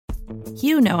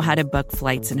You know how to book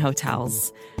flights and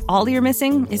hotels. All you're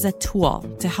missing is a tool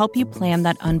to help you plan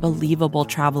that unbelievable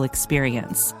travel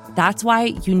experience. That's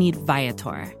why you need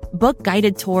Viator. Book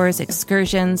guided tours,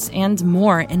 excursions, and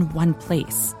more in one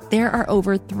place. There are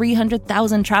over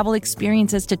 300,000 travel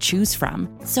experiences to choose from,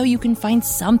 so you can find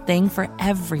something for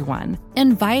everyone.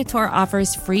 And Viator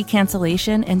offers free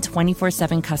cancellation and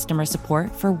 24/7 customer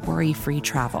support for worry-free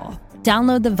travel.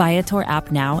 Download the Viator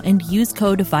app now and use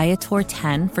code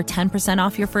Viator10 for 10%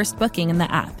 off your first booking in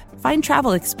the app. Find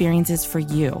travel experiences for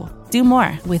you. Do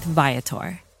more with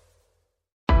Viator.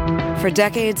 For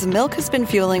decades, Milk has been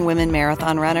fueling women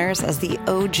marathon runners as the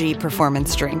OG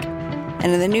performance drink.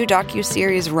 And in the new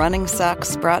docuseries Running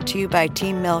Sucks, brought to you by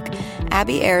Team Milk,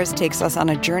 Abby Ayers takes us on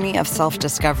a journey of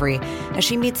self-discovery as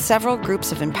she meets several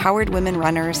groups of empowered women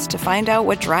runners to find out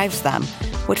what drives them,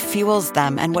 what fuels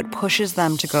them, and what pushes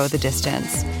them to go the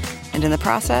distance. And in the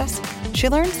process, she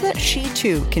learns that she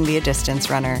too can be a distance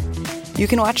runner. You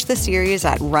can watch the series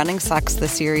at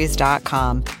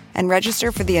runningsuckstheseries.com and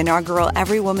register for the inaugural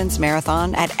Every Woman's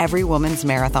Marathon at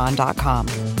everywomansmarathon.com.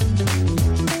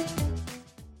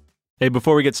 Hey,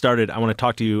 before we get started, I want to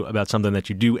talk to you about something that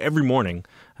you do every morning,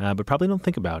 but probably don't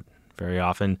think about very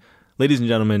often. Ladies and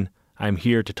gentlemen, I'm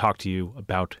here to talk to you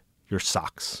about your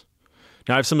socks.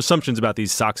 Now, I have some assumptions about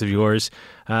these socks of yours.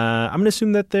 I'm going to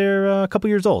assume that they're a couple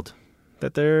years old,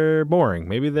 that they're boring.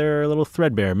 Maybe they're a little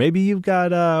threadbare. Maybe you've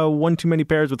got one too many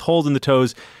pairs with holes in the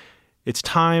toes. It's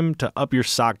time to up your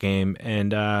sock game,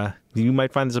 and you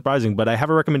might find this surprising, but I have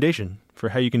a recommendation for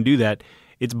how you can do that.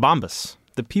 It's Bombas.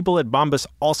 The people at Bombas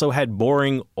also had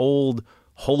boring, old,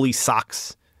 holey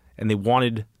socks, and they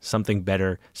wanted something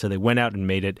better, so they went out and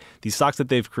made it. These socks that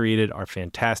they've created are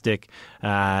fantastic.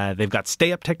 They've got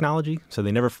stay-up technology, so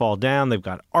they never fall down. They've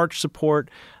got arch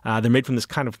support. They're made from this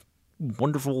kind of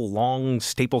wonderful, long,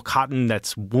 staple cotton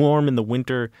that's warm in the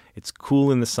winter. It's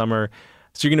cool in the summer.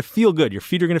 So you're going to feel good. Your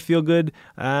feet are going to feel good,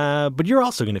 but you're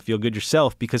also going to feel good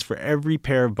yourself because for every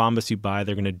pair of Bombas you buy,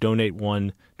 they're going to donate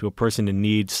one to a person in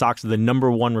need. Socks are the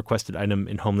 #1 requested item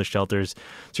in homeless shelters.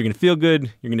 So you're going to feel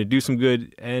good, you're going to do some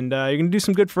good, and you're going to do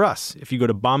some good for us. If you go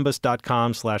to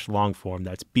bombas.com/longform,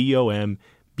 that's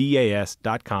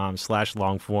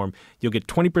BOMBAS.com/longform, you'll get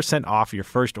 20% off your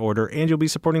first order, and you'll be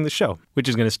supporting the show, which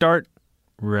is going to start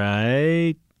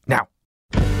right now.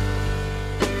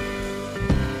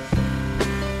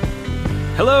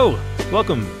 Hello,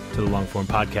 welcome to the Longform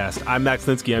Podcast. I'm Max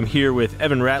Linsky. I'm here with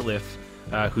Evan Ratliff,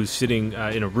 who's sitting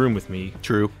in a room with me.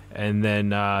 True. And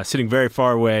then sitting very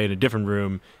far away in a different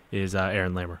room is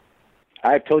Aaron Lamer.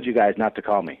 I've told you guys not to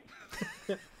call me.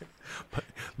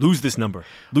 Lose this number.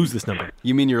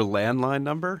 You mean your landline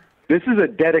number? This is a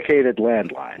dedicated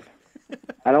landline.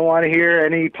 I don't want to hear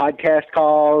any podcast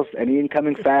calls, any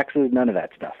incoming faxes, none of that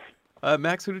stuff.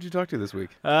 Max, who did you talk to this week?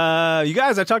 You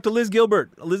guys, I talked to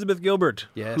Elizabeth Gilbert,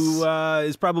 yes, who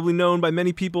is probably known by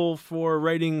many people for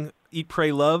writing Eat,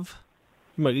 Pray, Love.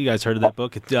 You guys heard of that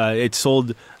book? It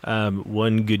sold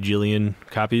 1 gajillion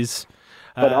copies.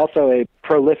 But also a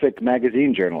prolific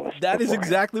magazine journalist. That is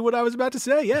exactly what I was about to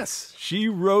say, yes. She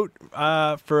wrote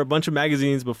for a bunch of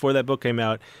magazines before that book came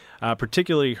out.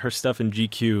 Particularly her stuff in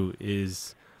GQ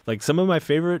is like some of my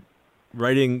favorite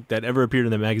writing that ever appeared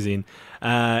in the magazine.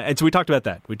 And so we talked about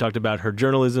that. We talked about her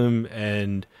journalism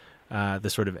and the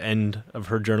sort of end of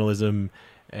her journalism.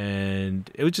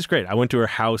 And it was just great. I went to her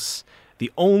house.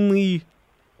 The only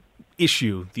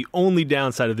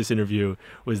downside of this interview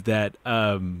was that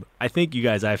I think you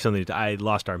guys, I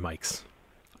lost our mics.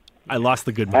 I lost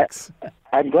the good mics.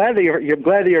 I'm glad that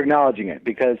you're acknowledging it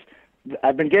because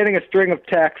I've been getting a string of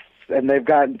texts and they've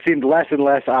seemed less and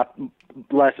less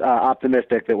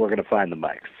optimistic that we're going to find the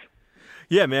mics.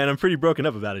 Yeah, man, I'm pretty broken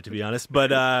up about it, to be honest.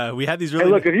 But we had these really...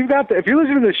 Hey, look, if you're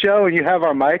listening to the show and you have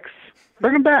our mics,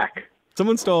 bring them back.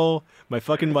 Someone stole my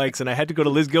fucking mics, and I had to go to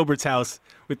Liz Gilbert's house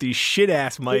with these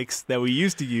shit-ass mics that we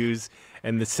used to use,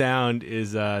 and the sound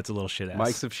is it's a little shit-ass.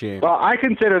 Mics of shame. Well, I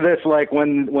consider this like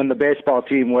when the baseball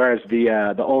team wears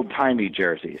the old-timey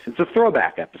jerseys. It's a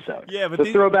throwback episode. Yeah, but it's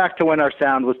a throwback to when our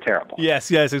sound was terrible.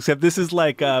 Yes, except this is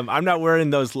like, I'm not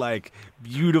wearing those like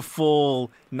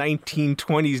beautiful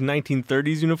 1920s,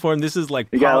 1930s uniform. This is like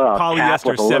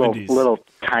polyester 70s. Little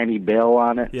tiny bill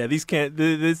on it. Yeah, these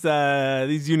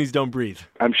unis don't breathe.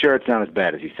 I'm sure it's not as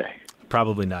bad as you say.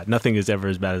 Probably not. Nothing is ever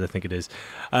as bad as I think it is.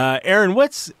 Aaron,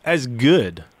 what's as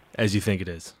good as you think it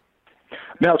is?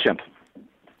 MailChimp.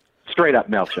 Straight up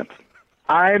MailChimp.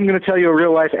 I'm going to tell you a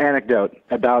real-life anecdote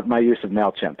about my use of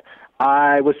MailChimp.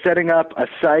 I was setting up a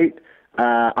site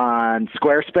on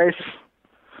Squarespace.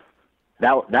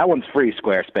 That one's free,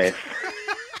 Squarespace.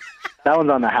 That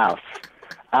one's on the house.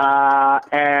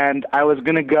 and I was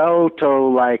going to go to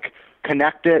like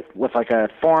connect it with like a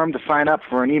form to sign up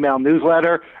for an email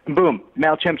newsletter, and boom,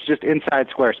 MailChimp's just inside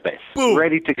Squarespace,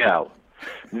 ready to go.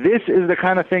 This is the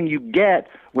kind of thing you get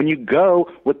when you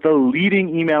go with the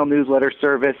leading email newsletter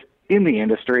service in the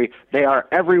industry. They are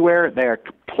everywhere. They are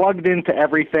plugged into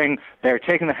everything. They are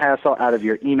taking the hassle out of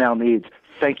your email needs.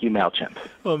 Thank you, MailChimp.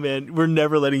 Oh, man, we're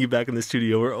never letting you back in the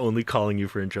studio. We're only calling you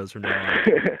for intros from now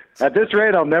on. At this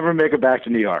rate, I'll never make it back to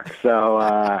New York.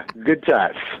 So good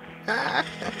times.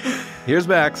 Here's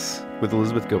Max with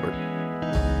Elizabeth Gilbert.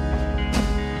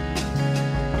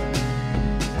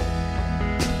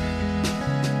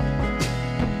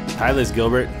 Hi, Liz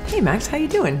Gilbert. Hey, Max. How you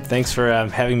doing? Thanks for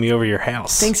having me over your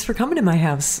house. Thanks for coming to my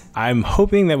house. I'm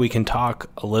hoping that we can talk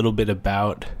a little bit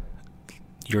about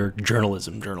your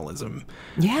journalism.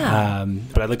 Yeah.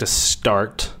 But I'd like to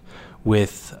start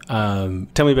with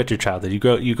tell me about your childhood. You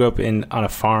grew up on a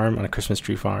farm, on a Christmas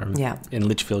tree farm. Yeah. In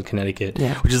Litchfield, Connecticut.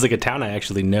 Yeah. Which is like a town I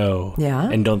actually know. Yeah.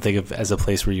 And don't think of as a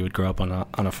place where you would grow up on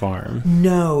a farm.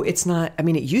 No, it's not. I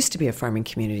mean, it used to be a farming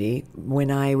community.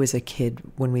 When I was a kid,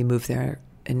 when we moved there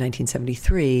in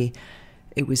 1973,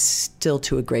 it was still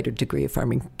to a greater degree a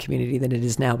farming community than it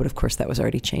is now. But of course, that was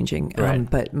already changing. Right.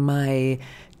 But my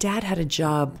dad had a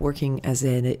job working as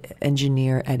an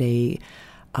engineer at a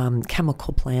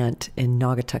chemical plant in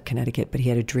Naugatuck, Connecticut, but he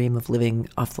had a dream of living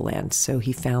off the land. So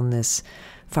he found this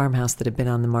farmhouse that had been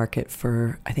on the market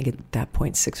for, I think at that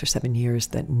point, 6 or 7 years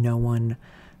that no one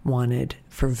wanted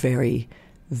for very,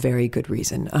 very good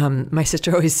reason. My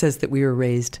sister always says that we were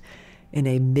raised in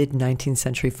a mid-19th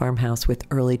century farmhouse with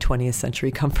early 20th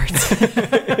century comforts.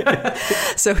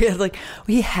 So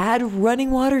we had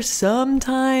running water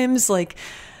sometimes, like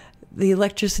the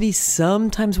electricity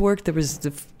sometimes worked. There was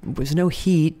no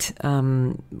heat,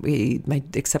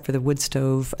 except for the wood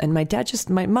stove. And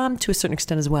my mom to a certain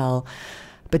extent as well,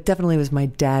 but definitely was my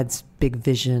dad's big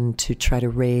vision to try to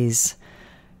raise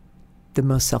the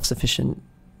most self-sufficient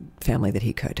family that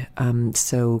he could.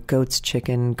 So goats,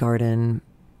 chicken, garden,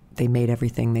 they made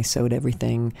everything, they sewed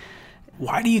everything.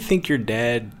 Why do you think your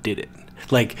dad did it?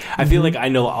 Like, I feel like I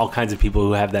know all kinds of people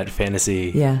who have that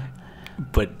fantasy. Yeah.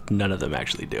 But none of them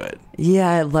actually do it.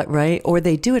 Yeah, right. Or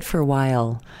they do it for a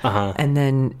while, and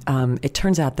then it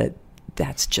turns out that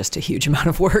that's just a huge amount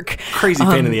of work. Crazy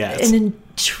pain in the ass. And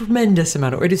a tremendous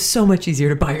amount of work. It is so much easier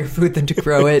to buy your food than to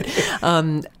grow it.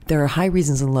 There are high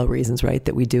reasons and low reasons, right,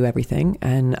 that we do everything.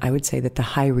 And I would say that the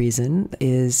high reason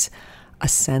is a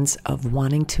sense of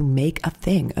wanting to make a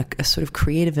thing, a sort of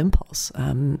creative impulse,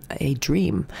 a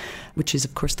dream, which is,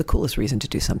 of course, the coolest reason to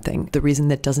do something. The reason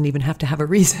that doesn't even have to have a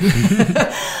reason.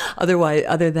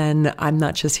 Other than I'm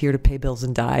not just here to pay bills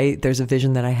and die. There's a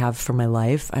vision that I have for my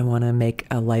life. I want to make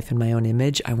a life in my own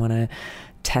image. I want to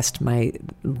test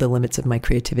the limits of my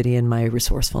creativity and my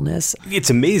resourcefulness.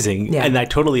 It's amazing. Yeah. And I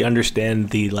totally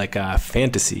understand the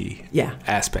fantasy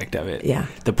aspect of it. Yeah.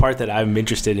 The part that I'm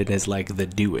interested in is like the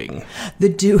doing. The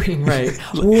doing, right.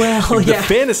 Well, the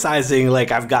fantasizing,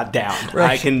 like I've got down.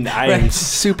 Right. I'm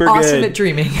super awesome good at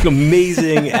dreaming.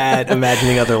 Amazing at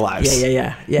imagining other lives.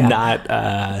 Yeah.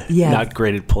 Not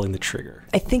great at pulling the trigger.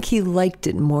 I think he liked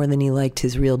it more than he liked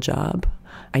his real job.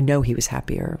 I know he was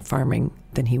happier farming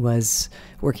than he was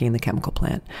working in the chemical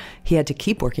plant. He had to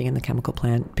keep working in the chemical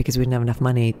plant because we didn't have enough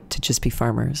money to just be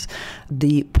farmers.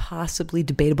 The possibly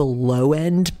debatable low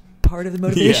end part of the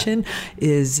motivation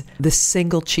is the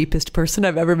single cheapest person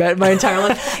I've ever met in my entire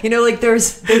life.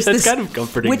 There's That's this kind of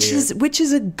comforting, which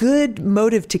is a good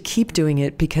motive to keep doing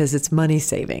it because it's money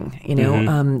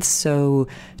saving. So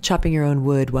chopping your own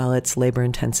wood while it's labor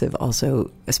intensive,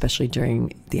 also especially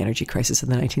during the energy crisis of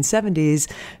the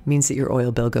 1970s, means that your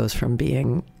oil bill goes from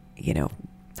being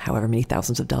however many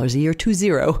thousands of dollars a year to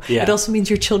zero. Yeah. It also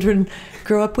means your children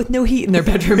grow up with no heat in their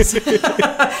bedrooms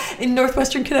in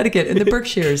northwestern Connecticut, in the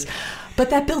Berkshires.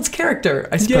 But that builds character,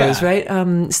 I suppose,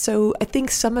 right? So I think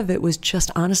some of it was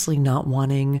just honestly not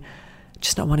wanting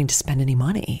to spend any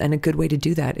money. And a good way to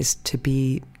do that is to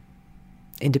be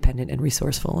independent and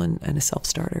resourceful and a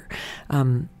self-starter.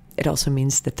 It also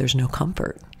means that there's no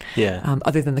comfort. Yeah.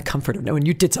 Other than the comfort of knowing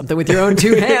you did something with your own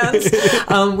two hands,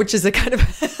 which is a kind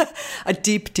of a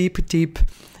deep.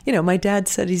 My dad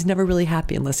said he's never really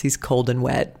happy unless he's cold and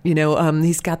wet.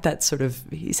 He's got that sort of,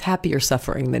 he's happier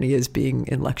suffering than he is being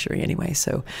in luxury anyway.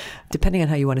 So depending on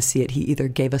how you want to see it, he either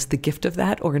gave us the gift of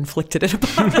that or inflicted it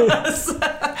upon us.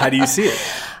 How do you see it?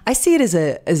 I see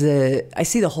it I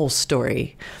see the whole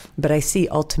story, but I see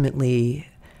ultimately,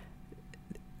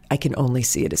 I can only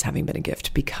see it as having been a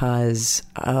gift because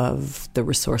of the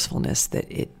resourcefulness that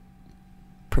it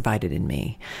provided in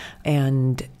me.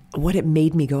 And what it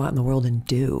made me go out in the world and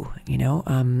do,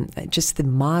 just the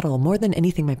model more than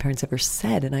anything my parents ever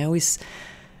said. And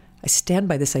I stand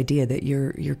by this idea that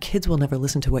your kids will never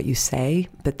listen to what you say,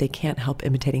 but they can't help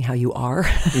imitating how you are.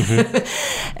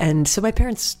 Mm-hmm. And so my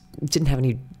parents didn't have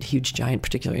any huge, giant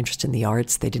particular interest in the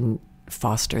arts. They didn't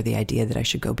foster the idea that I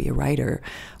should go be a writer.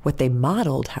 What they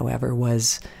modeled, however,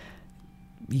 was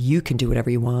you can do whatever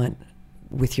you want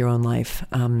with your own life,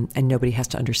 and nobody has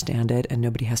to understand it, and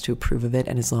nobody has to approve of it.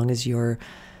 And as long as you're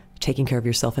taking care of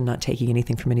yourself and not taking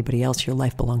anything from anybody else, your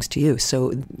life belongs to you.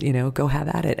 So, go have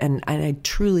at it. And I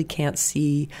truly can't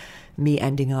see me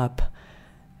ending up,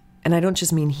 and I don't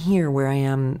just mean here where I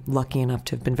am lucky enough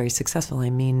to have been very successful. I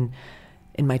mean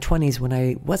in my 20s when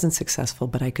I wasn't successful,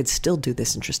 but I could still do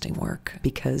this interesting work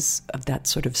because of that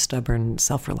sort of stubborn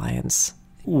self-reliance.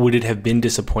 Would it have been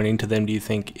disappointing to them, do you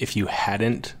think, if you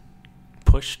hadn't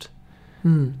pushed?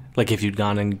 Like if you'd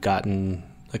gone and gotten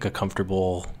like a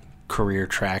comfortable career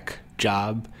track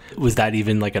job, was that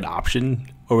even like an option,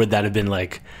 or would that have been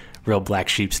like real black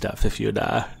sheep stuff if you'd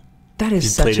that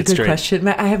is such a good question.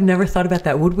 I have never thought about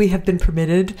that. Would we have been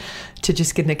permitted to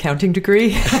just get an accounting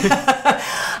degree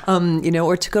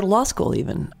or to go to law school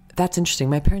even? That's interesting.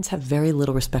 My parents have very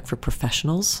little respect for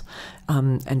professionals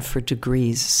and for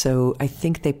degrees, so I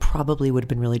think they probably would have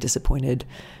been really disappointed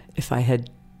if I had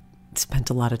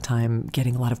spent a lot of time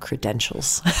getting a lot of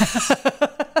credentials.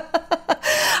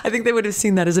 I think they would have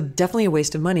seen that as definitely a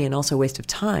waste of money and also a waste of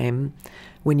time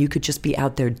when you could just be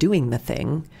out there doing the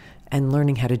thing and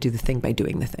learning how to do the thing by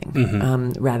doing the thing,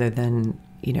 mm-hmm. Rather than,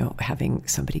 having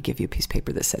somebody give you a piece of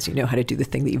paper that says you know how to do the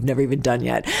thing that you've never even done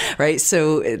yet, right?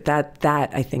 So that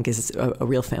I think is a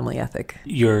real family ethic.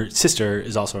 Your sister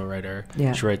is also a writer.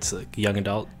 Yeah. She writes like young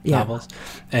adult novels.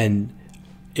 And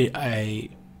I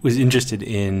was interested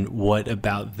in what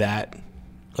about that,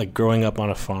 like growing up on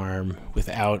a farm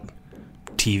without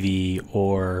TV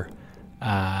or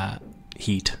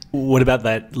heat. What about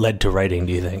that led to writing,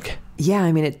 do you think? Yeah,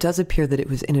 I mean, it does appear that it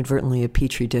was inadvertently a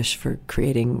petri dish for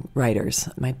creating writers.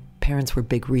 My parents were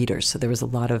big readers, so there was a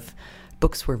lot of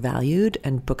books were valued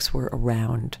and books were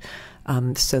around.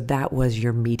 So that was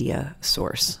your media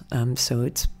source. So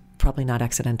it's probably not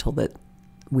accidental that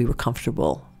we were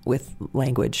comfortable with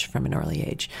language from an early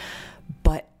age.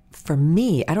 But for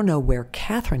me, I don't know where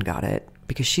Catherine got it,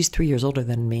 because she's 3 years older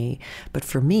than me. But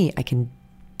for me, I can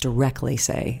directly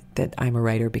say that I'm a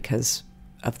writer because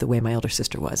of the way my older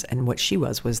sister was. And what she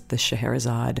was the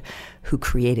Scheherazade who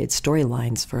created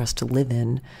storylines for us to live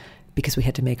in, because we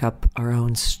had to make up our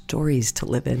own stories to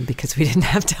live in because we didn't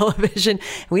have television.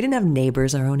 And we didn't have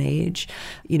neighbors our own age.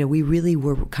 We really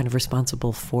were kind of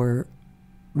responsible for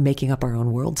making up our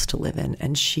own worlds to live in.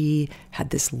 And she had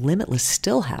this limitless,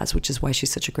 still has, which is why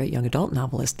she's such a great young adult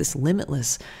novelist, this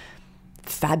limitless,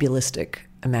 fabulistic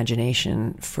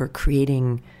imagination for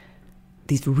creating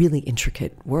these really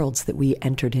intricate worlds that we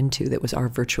entered into, that was our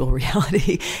virtual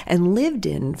reality, and lived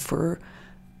in for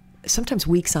sometimes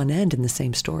weeks on end in the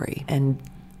same story. And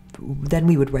then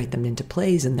we would write them into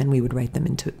plays, and then we would write them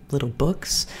into little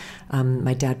books.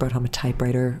 My dad brought home a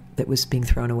typewriter that was being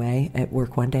thrown away at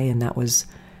work one day, and that was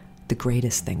the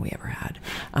greatest thing we ever had,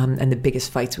 and the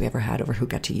biggest fights we ever had over who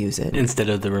got to use it. Instead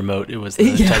of the remote, it was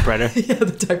the typewriter. Yeah,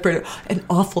 the typewriter, an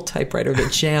awful typewriter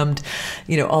that jammed,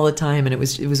 all the time, and it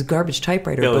was a garbage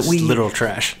typewriter. It was literal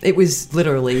trash. It was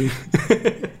literally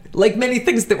like many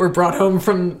things that were brought home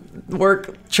from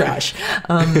work, trash.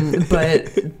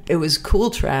 But it was cool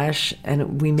trash,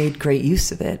 and we made great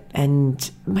use of it. And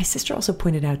my sister also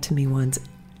pointed out to me once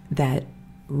that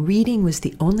reading was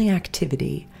the only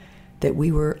activity that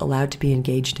we were allowed to be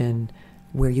engaged in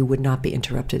where you would not be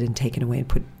interrupted and taken away and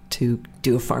put to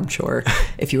do a farm chore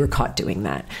if you were caught doing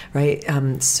that, right?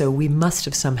 So we must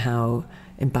have somehow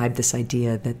imbibed this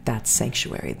idea that that's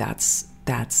sanctuary, that's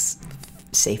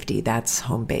safety, that's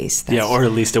home base. That's, or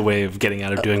at least a way of getting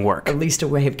out of doing work. At least a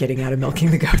way of getting out of milking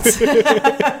the goats.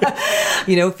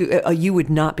 If you would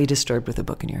not be disturbed with a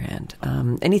book in your hand.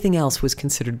 Anything else was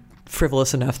considered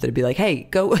frivolous enough that it'd be like, hey,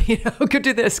 go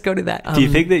do this, go do that. Do you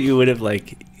think that you would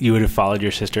have followed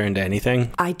your sister into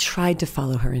anything? I tried to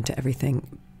follow her into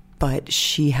everything, but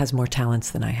she has more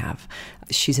talents than I have.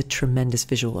 She's a tremendous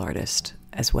visual artist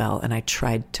as well, and I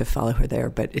tried to follow her there,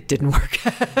 but it didn't work.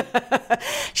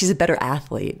 She's a better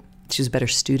athlete. She was a better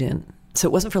student. So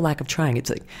it wasn't for lack of trying. It's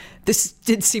like, this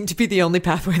did seem to be the only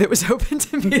pathway that was open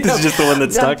to me. This is just the one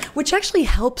that stuck? Which actually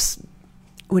helps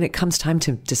when it comes time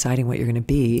to deciding what you're going to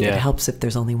be. It helps if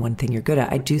there's only one thing you're good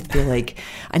at. I do feel like,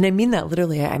 and I mean that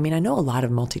literally, I know a lot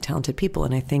of multi-talented people,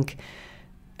 and I think,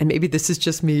 and maybe this is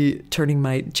just me turning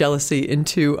my jealousy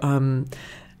into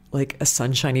like a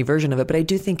sunshiny version of it, but I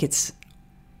do think it's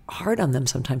hard on them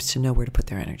sometimes to know where to put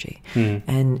their energy.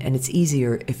 And it's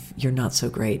easier if you're not so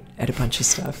great at a bunch of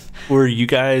stuff. Were you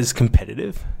guys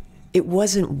competitive? It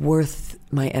wasn't worth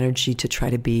my energy to try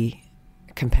to be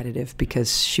competitive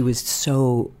because she was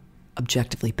so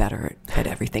objectively better at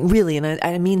everything, really. And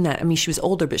I mean that. I mean, she was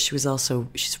older, but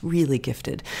she's really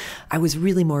gifted. I was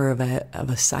really more of a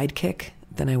sidekick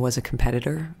than I was a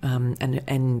competitor,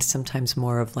 and sometimes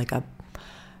more of like a,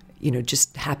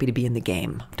 just happy to be in the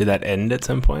game. Did that end at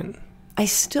some point? I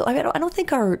don't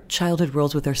think our childhood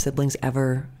worlds with our siblings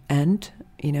ever end.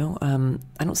 I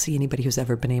don't see anybody who's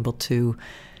ever been able to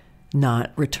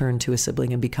not return to a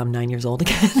sibling and become 9 years old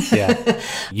again. Yeah.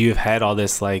 You've had all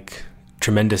this like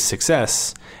tremendous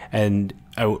success, and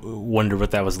I wonder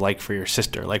what that was like for your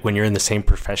sister, like when you're in the same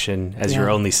profession as your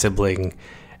only sibling,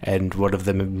 and one of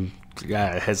them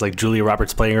has like Julia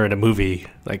Roberts playing her in a movie.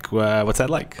 Like, what's that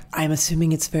like? I'm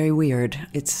assuming it's very weird.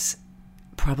 It's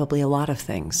probably a lot of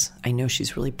things. I know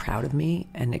she's really proud of me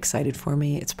and excited for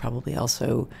me. It's probably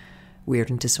also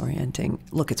weird and disorienting.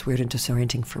 Look, it's weird and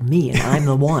disorienting for me, and I'm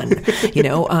the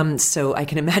one, so I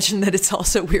can imagine that it's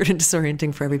also weird and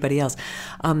disorienting for everybody else.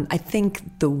 I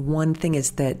think the one thing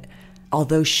is that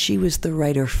although she was the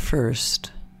writer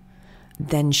first,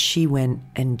 then she went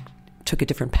and took a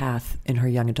different path in her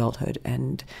young adulthood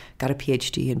and got a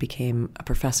PhD and became a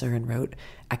professor and wrote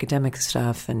academic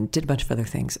stuff and did a bunch of other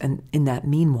things. And in that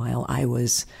meanwhile, I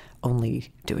was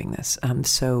only doing this.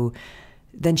 So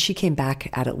then she came back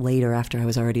at it later after I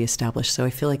was already established. So I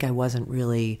feel like I wasn't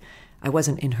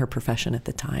in her profession at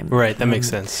the time. Right, that makes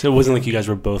sense. It wasn't like you guys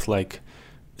were both like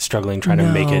struggling, trying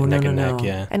to make it neck and neck.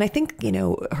 Yeah. And I think,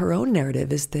 her own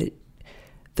narrative is that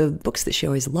the books that she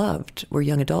always loved were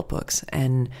young adult books.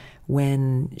 And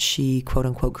when she, quote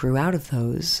unquote, grew out of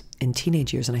those in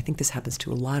teenage years, and I think this happens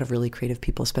to a lot of really creative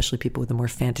people, especially people with a more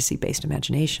fantasy-based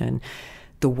imagination,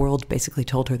 the world basically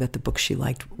told her that the books she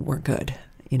liked weren't good.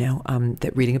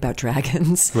 That reading about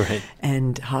dragons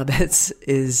and hobbits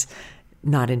is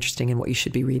not interesting, and what you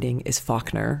should be reading is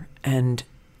Faulkner and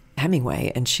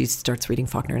Hemingway. And she starts reading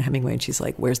Faulkner and Hemingway, and she's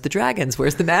like, where's the dragons?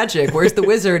 Where's the magic? Where's the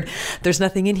wizard? There's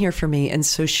nothing in here for me. And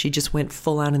so she just went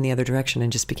full out in the other direction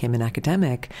and just became an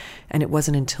academic. And it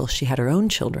wasn't until she had her own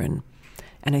children,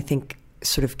 and I think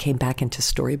sort of came back into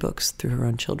storybooks through her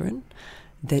own children,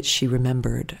 that she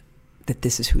remembered that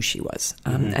this is who she was,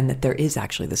 and that there is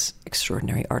actually this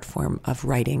extraordinary art form of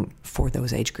writing for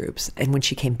those age groups. And when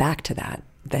she came back to that,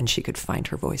 then she could find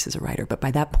her voice as a writer. But by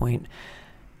that point,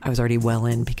 I was already well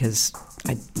in because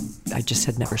I just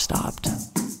had never stopped.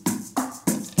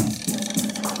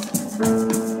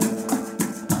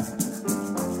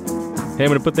 Hey, I'm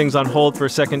going to put things on hold for a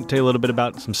second, tell you a little bit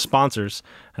about some sponsors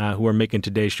who are making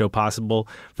today's show possible.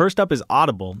 First up is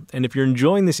Audible. And if you're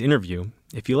enjoying this interview,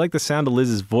 if you like the sound of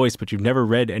Liz's voice but you've never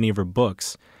read any of her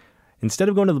books, instead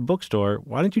of going to the bookstore,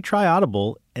 why don't you try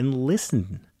Audible and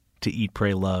listen to Eat,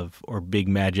 Pray, Love or Big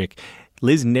Magic?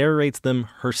 Liz narrates them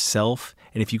herself.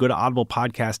 And if you go to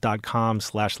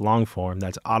audiblepodcast.com/longform,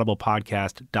 that's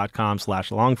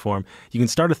audiblepodcast.com/longform, you can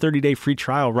start a 30-day free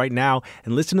trial right now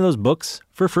and listen to those books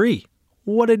for free.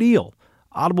 What a deal.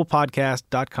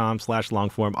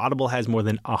 audiblepodcast.com/longform. Audible has more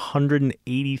than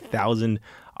 180,000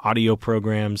 audio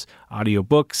programs, audio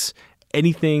books,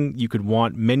 anything you could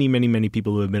want. Many, many, many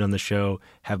people who have been on the show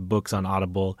have books on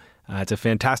Audible. It's a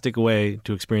fantastic way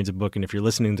to experience a book. And if you're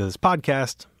listening to this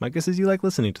podcast, my guess is you like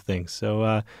listening to things.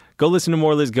 So go listen to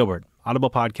more Liz Gilbert.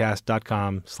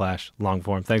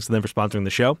 audiblepodcast.com/longform. Thanks to them for sponsoring the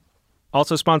show.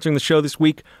 Also sponsoring the show this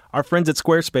week, our friends at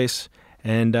Squarespace.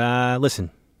 And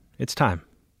listen, it's time.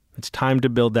 It's time to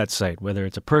build that site, whether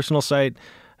it's a personal site,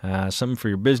 something for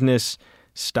your business.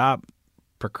 Stop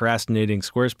procrastinating.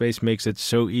 Squarespace makes it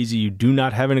so easy you do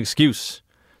not have an excuse.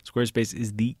 Squarespace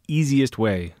is the easiest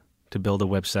way to build a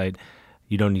website.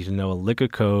 You don't need to know a lick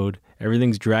of code.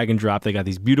 Everything's drag and drop. They got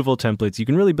these beautiful templates. You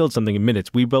can really build something in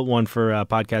minutes. We built one for a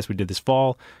podcast we did this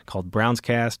fall called Brown's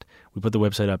Cast. We put the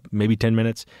website up maybe 10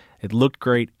 minutes. It looked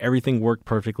great. Everything worked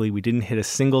perfectly. We didn't hit a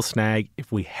single snag.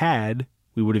 If we had,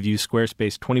 we would have used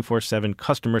Squarespace 24/7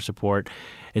 customer support.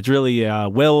 It's really a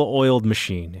well-oiled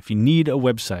machine. If you need a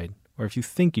website, or if you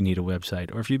think you need a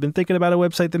website, or if you've been thinking about a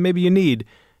website that maybe you need,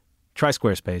 try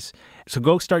Squarespace. So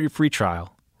go start your free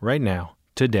trial right now,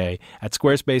 today, at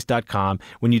squarespace.com.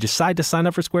 When you decide to sign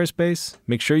up for Squarespace,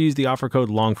 make sure you use the offer code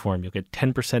LONGFORM. You'll get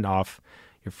 10% off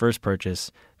your first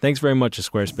purchase. Thanks very much to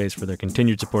Squarespace for their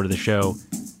continued support of the show.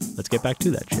 Let's get back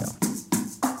to that show.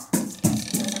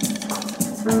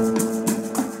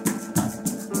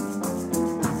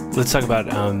 Let's talk about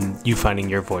you finding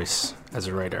your voice as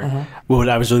a writer. What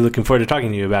I was really looking forward to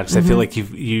talking to you about, because I feel like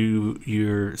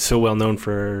you're so well known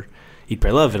for Eat,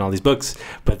 Pray, Love and all these books,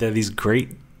 but they're these great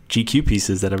GQ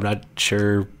pieces that I'm not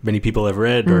sure many people have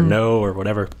read or know or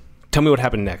whatever. Tell me what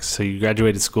happened next. So you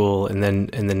graduated school, and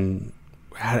then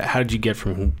how did you get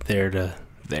from there to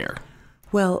there?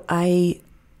 Well, I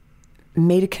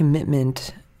made a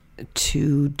commitment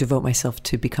to devote myself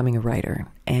to becoming a writer.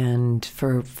 And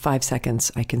for 5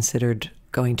 seconds, I considered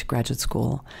going to graduate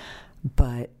school,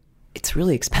 but it's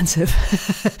really expensive.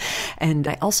 And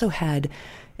I also had,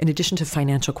 in addition to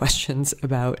financial questions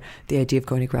about the idea of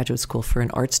going to graduate school for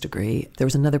an arts degree, there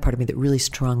was another part of me that really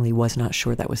strongly was not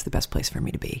sure that was the best place for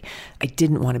me to be. I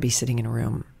didn't want to be sitting in a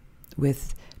room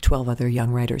with 12 other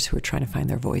young writers who were trying to find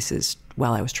their voices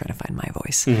while I was trying to find my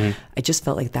voice. Mm-hmm. I just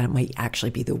felt like that might actually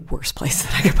be the worst place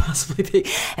that I could possibly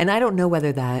be. And I don't know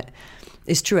whether that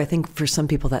is true. I think for some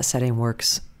people that setting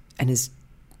works and is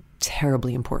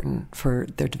terribly important for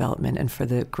their development and for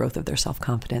the growth of their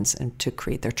self-confidence and to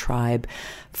create their tribe.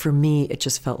 For me, it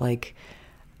just felt like,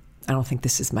 I don't think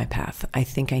this is my path. I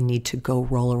think I need to go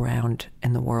roll around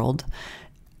in the world.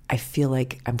 I feel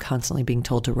like I'm constantly being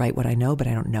told to write what I know, but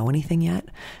I don't know anything yet.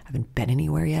 I haven't been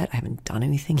anywhere yet. I haven't done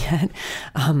anything yet.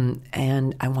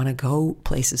 And I want to go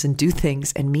places and do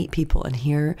things and meet people and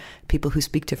hear people who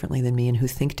speak differently than me and who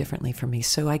think differently from me.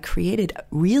 So I created,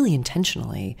 really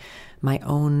intentionally, my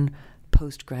own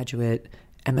postgraduate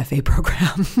MFA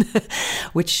program,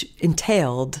 which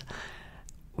entailed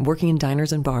working in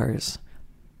diners and bars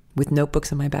with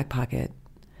notebooks in my back pocket,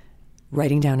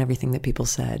 writing down everything that people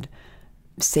said,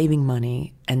 saving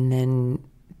money, and then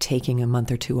taking a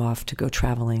month or two off to go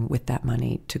traveling with that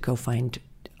money to go find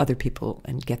other people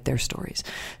and get their stories.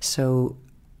 So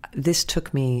this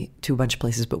took me to a bunch of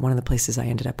places, but one of the places I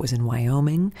ended up was in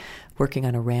Wyoming, working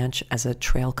on a ranch as a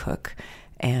trail cook.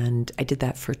 And I did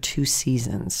that for 2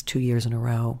 seasons, 2 years in a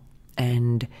row,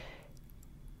 and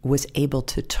was able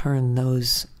to turn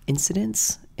those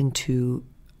incidents into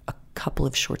a couple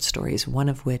of short stories, one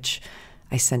of which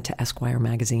I sent to Esquire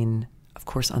magazine, of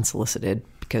course, unsolicited,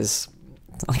 because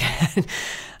I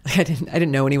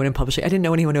didn't know anyone in publishing. I didn't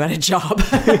know anyone who had a job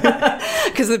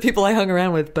because of the people I hung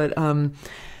around with. But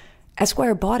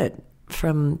Esquire bought it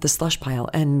from the slush pile,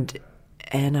 and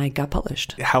I got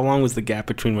published. How long was the gap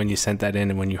between when you sent that in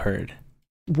and when you heard?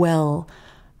 Well,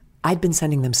 I'd been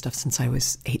sending them stuff since I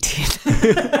was 18.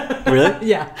 Really?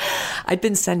 Yeah. I'd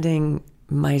been sending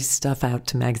my stuff out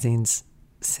to magazines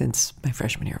since my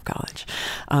freshman year of college.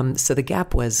 So the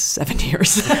gap was 7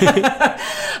 years.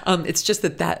 It's just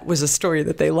that was a story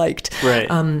that they liked. Right.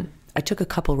 I took a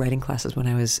couple writing classes when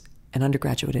I was an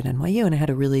undergraduate at NYU, and I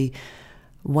had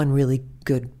one really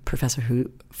good professor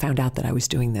who found out that I was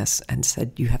doing this and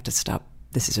said, you have to stop.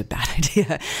 This is a bad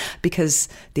idea, because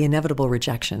the inevitable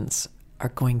rejections are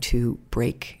going to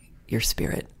break your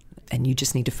spirit, and you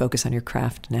just need to focus on your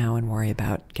craft now and worry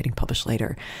about getting published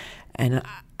later. And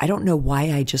I don't know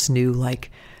why I just knew,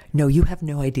 like, no, you have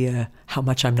no idea how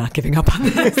much I'm not giving up on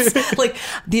this. Like,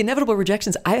 the inevitable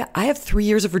rejections, I have 3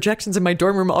 years of rejections in my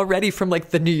dorm room already from, like,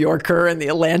 the New Yorker and the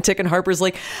Atlantic and Harper's.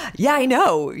 Like, yeah, I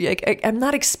know. I'm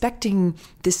not expecting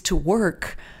this to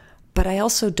work, but I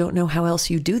also don't know how else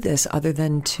you do this other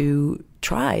than to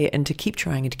try and to keep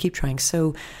trying and to keep trying.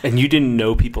 So, and you didn't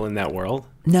know people in that world?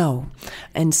 No.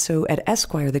 And so at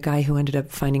Esquire, the guy who ended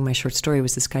up finding my short story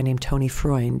was this guy named Tony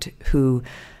Freund, who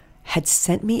had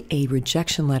sent me a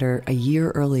rejection letter a year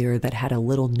earlier that had a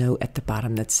little note at the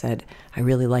bottom that said, I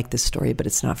really like this story, but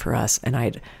it's not for us. And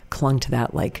I'd clung to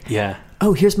that like, yeah.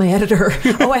 Oh, here's my editor.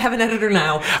 Oh, I have an editor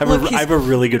now. I have a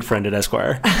really good friend at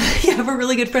Esquire. Yeah, I have a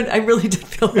really good friend. I really did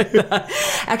feel like that.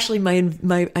 Actually,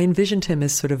 I envisioned him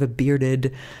as sort of a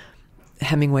bearded,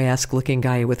 Hemingway-esque looking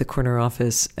guy with a corner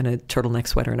office and a turtleneck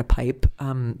sweater and a pipe.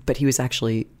 But he was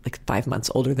actually like 5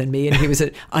 months older than me, and he was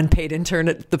an unpaid intern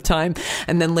at the time,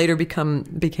 and then later became,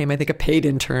 I think, a paid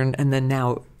intern, and then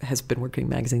now has been working in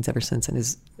magazines ever since and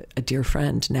is a dear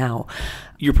friend now.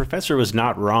 Your professor was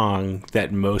not wrong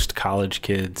that most college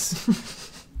kids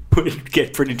would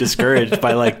get pretty discouraged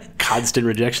by like constant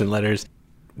rejection letters.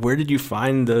 Where did you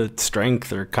find the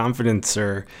strength or confidence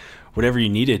or whatever you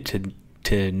needed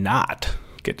to not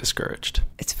get discouraged?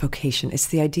 It's vocation. It's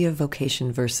the idea of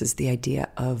vocation versus the idea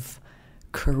of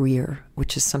career,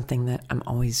 which is something that I'm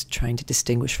always trying to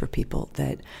distinguish for people.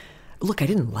 That, look, I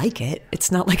didn't like it.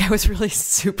 It's not like I was really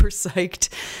super psyched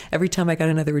every time I got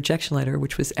another rejection letter,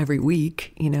 which was every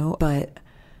week, but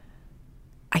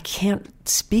I can't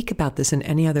speak about this in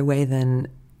any other way than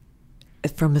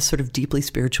from a sort of deeply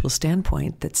spiritual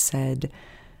standpoint that said,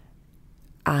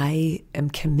 I am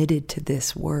committed to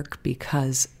this work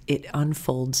because it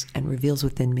unfolds and reveals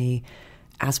within me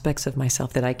aspects of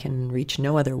myself that I can reach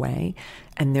no other way.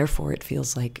 And therefore it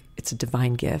feels like it's a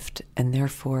divine gift. And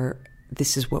therefore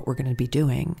this is what we're going to be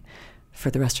doing for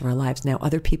the rest of our lives. Now,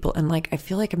 other people, and like, I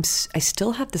feel like I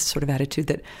still have this sort of attitude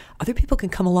that other people can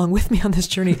come along with me on this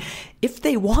journey if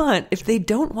they want. If they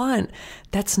don't want,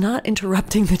 that's not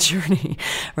interrupting the journey,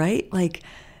 right? Like,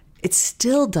 it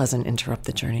still doesn't interrupt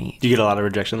the journey. Do you get a lot of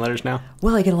rejection letters now?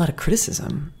 Well, I get a lot of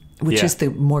criticism, which is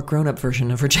the more grown-up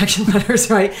version of rejection letters,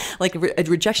 right? Like,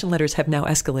 rejection letters have now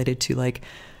escalated to like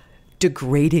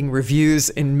degrading reviews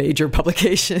in major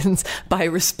publications by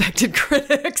respected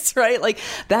critics, right? Like,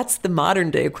 that's the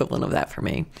modern day equivalent of that for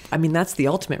me. I mean, that's the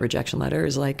ultimate rejection letter,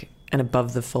 is like an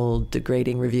above the fold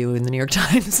degrading review in the New York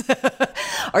Times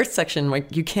art section.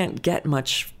 Like, you can't get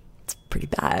much. It's pretty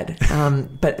bad.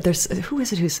 But there's, who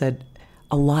is it who said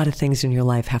a lot of things in your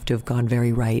life have to have gone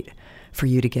very right for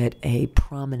you to get a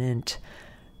prominent,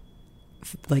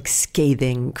 like,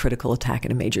 scathing critical attack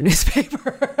in a major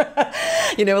newspaper?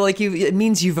 You know, like, it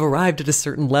means you've arrived at a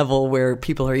certain level where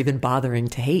people are even bothering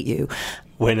to hate you.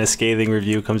 When a scathing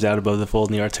review comes out above the fold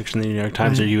in the art section of the New York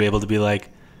Times, Are you able to be like,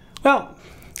 well,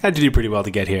 I had to do pretty well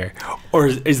to get here? Or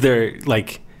is there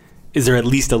at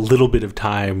least a little bit of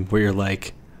time where you're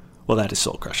like, well, that is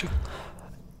soul crushing?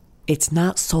 It's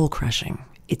not soul crushing.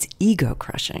 It's ego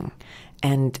crushing.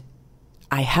 And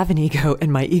I have an ego,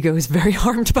 and my ego is very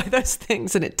harmed by those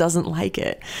things, and it doesn't like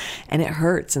it, and it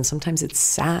hurts, and sometimes it's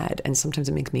sad, and sometimes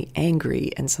it makes me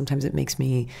angry, and sometimes it makes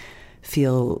me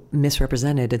feel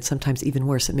misrepresented, and sometimes even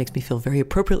worse, it makes me feel very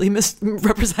appropriately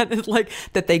misrepresented, like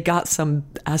that they got some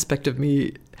aspect of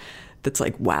me that's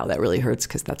like, wow, that really hurts,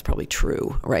 because that's probably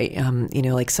true, right? You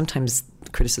know, like, sometimes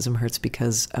criticism hurts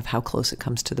because of how close it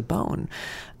comes to the bone.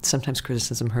 Sometimes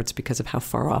criticism hurts because of how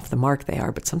far off the mark they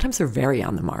are, but sometimes they're very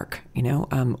on the mark, you know?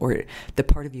 Or the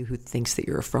part of you who thinks that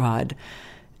you're a fraud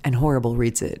and horrible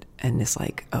reads it and is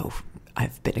like, oh,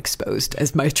 I've been exposed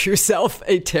as my true self,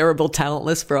 a terrible,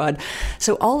 talentless fraud.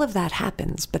 So all of that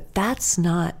happens, but that's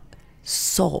not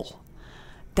soul.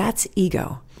 That's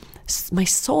ego. My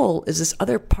soul is this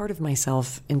other part of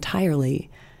myself entirely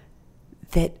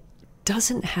that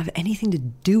doesn't have anything to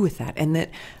do with that, and that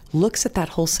looks at that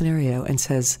whole scenario and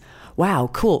says, wow,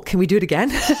 cool, can we do it again?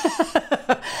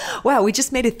 Wow, we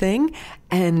just made a thing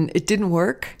and it didn't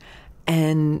work,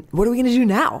 and what are we going to do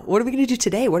now? What are we going to do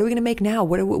today? What are we going to make now?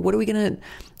 What are we going to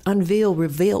unveil,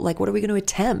 reveal? Like, what are we going to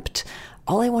attempt?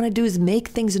 All I want to do is make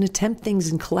things and attempt things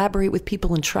and collaborate with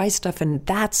people and try stuff, and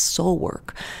that's soul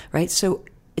work, right? So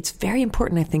it's very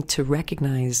important, I think, to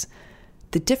recognize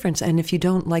the difference. And if you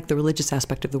don't like the religious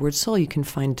aspect of the word soul, you can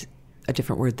find a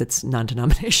different word that's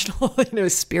non-denominational, you know,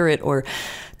 spirit, or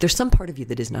there's some part of you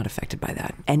that is not affected by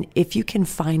that. And if you can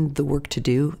find the work to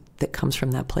do that comes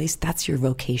from that place, that's your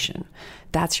vocation.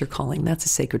 That's your calling. That's a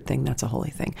sacred thing. That's a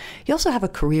holy thing. You also have a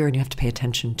career, and you have to pay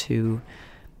attention to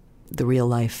the real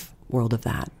life world of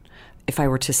that. If I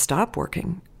were to stop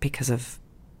working because of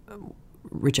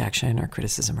rejection or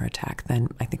criticism or attack, then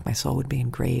I think my soul would be in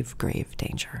grave, grave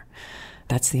danger.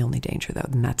 That's the only danger, though,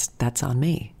 and that's on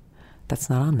me. That's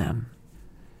not on them.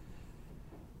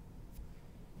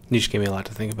 You just gave me a lot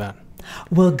to think about.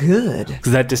 Well, good.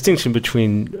 Because that distinction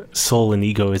between soul and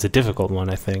ego is a difficult one,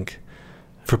 I think,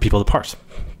 for people to parse.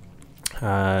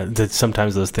 That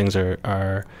sometimes those things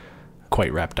are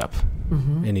quite wrapped up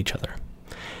in each other.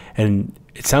 And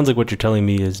it sounds like what you're telling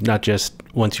me is not just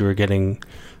once you were getting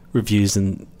reviews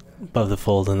in above the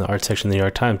fold in the art section of the New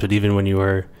York Times, but even when you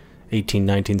were 18,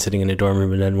 19, sitting in a dorm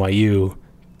room at NYU,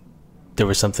 there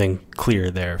was something clear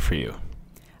there for you.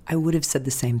 I would have said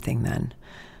the same thing then.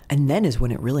 And then is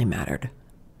when it really mattered,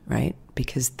 right?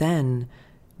 Because then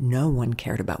no one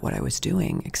cared about what I was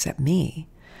doing except me.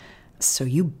 So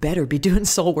you better be doing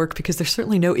soul work, because there's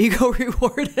certainly no ego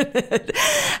reward in it.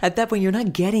 At that point, you're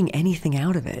not getting anything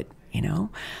out of it, you know?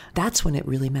 That's when it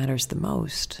really matters the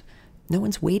most. No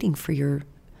one's waiting for your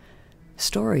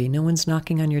story. No one's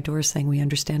knocking on your door saying, we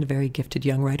understand a very gifted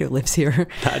young writer lives here.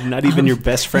 Not even your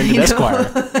best friend at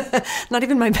Esquire. Not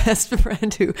even my best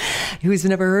friend who's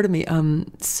never heard of me.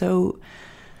 So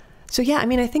yeah, I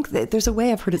mean, I think that there's a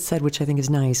way I've heard it said, which I think is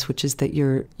nice, which is that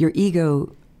your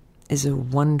ego is a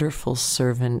wonderful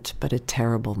servant, but a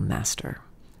terrible master.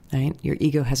 Right? Your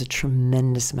ego has a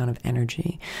tremendous amount of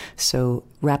energy. So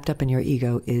wrapped up in your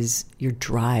ego is your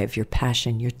drive, your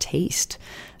passion, your taste,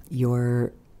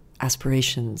 your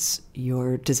aspirations,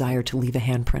 your desire to leave a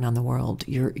handprint on the world,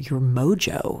 your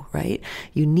mojo, right?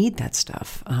 You need that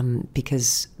stuff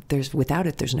because without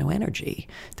it, there's no energy,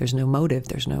 there's no motive,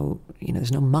 there's no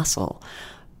muscle.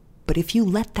 But if you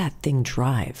let that thing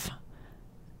drive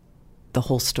the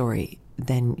whole story,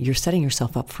 then you're setting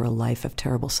yourself up for a life of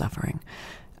terrible suffering.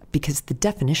 Because the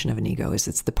definition of an ego is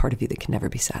it's the part of you that can never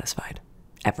be satisfied,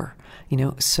 ever.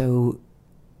 So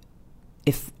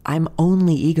if I'm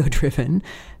only ego-driven,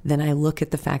 then I look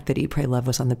at the fact that Eat, Pray, Love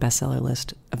was on the bestseller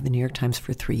list of the New York Times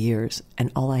for 3 years,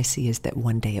 and all I see is that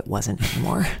one day it wasn't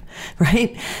anymore,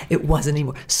 right? It wasn't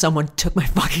anymore. Someone took my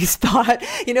fucking spot,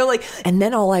 and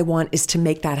then all I want is to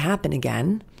make that happen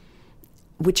again,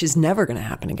 which is never going to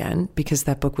happen again, because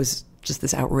that book was just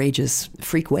this outrageous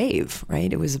freak wave,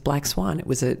 right? It was a black swan.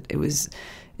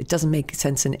 It doesn't make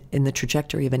sense in the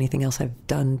trajectory of anything else I've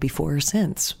done before or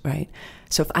since, right?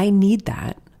 So if I need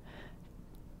that,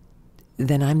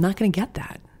 then I'm not going to get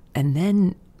that. And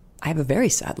then I have a very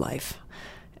sad life.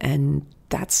 And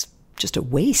that's just a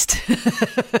waste.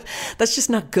 That's just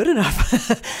not good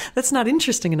enough. That's not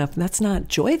interesting enough. That's not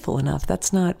joyful enough.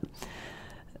 That's not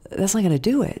going to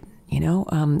do it,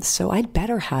 So I'd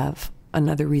better have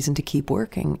another reason to keep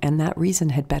working. And that reason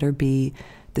had better be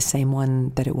the same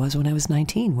one that it was when I was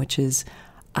 19, which is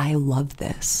I love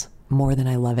this more than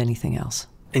I love anything else.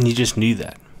 And you just knew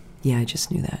that? Yeah, I just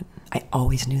knew that. I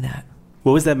always knew that.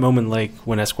 What was that moment like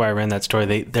when Esquire ran that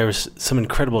story? There was some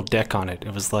incredible deck on it.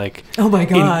 It was like, oh my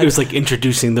God, it was like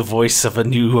introducing the voice of a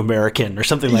new American or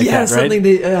something like that, right?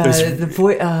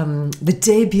 The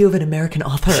debut of an American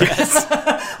author,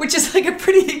 yes. Which is like a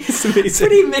pretty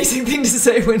amazing thing to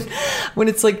say when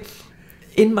it's like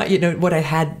in my what I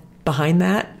had behind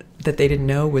that they didn't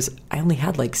know was I only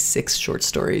had like 6 short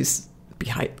stories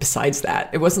besides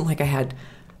that. It wasn't like I had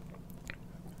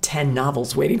 10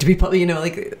 novels waiting to be published, I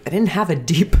didn't have a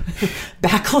deep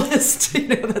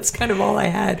backlist, that's kind of all I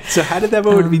had. So how did that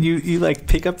moment, you like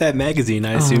pick up that magazine,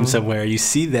 I assume somewhere, you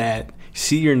see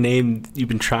your name, you've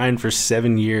been trying for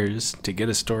 7 years to get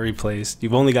a story placed,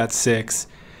 you've only got 6.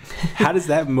 How does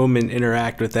that moment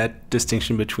interact with that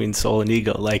distinction between soul and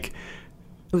ego? Like,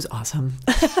 it was awesome.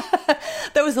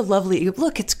 That was a lovely,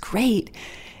 look, it's great.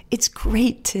 It's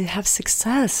great to have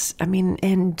success. I mean,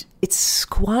 and it's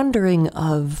squandering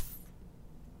of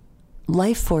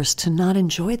life force to not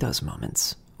enjoy those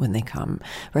moments when they come,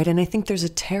 right? And I think there's a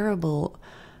terrible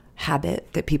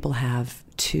habit that people have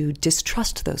to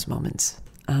distrust those moments,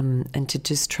 and to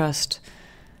distrust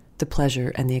the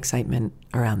pleasure and the excitement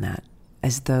around that,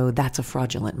 as though that's a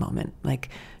fraudulent moment. Like,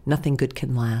 nothing good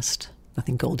can last,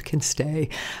 nothing gold can stay.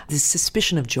 This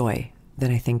suspicion of joy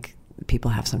that I think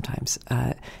people have sometimes,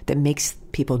 that makes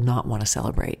people not want to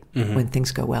celebrate when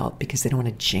things go well, because they don't want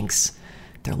to jinx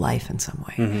their life in some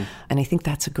way. And I think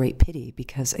that's a great pity,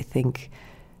 because I think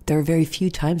there are very few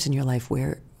times in your life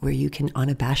where you can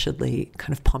unabashedly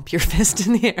kind of pump your fist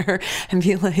in the air and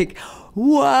be like,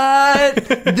 what?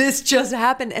 This just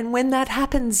happened. And when that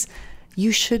happens,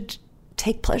 you should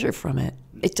take pleasure from it.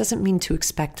 It doesn't mean to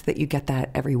expect that you get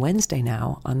that every Wednesday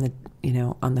now on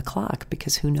the clock,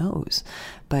 because who knows?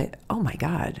 But oh my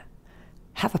God,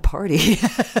 have a party.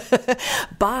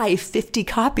 Buy 50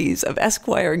 copies of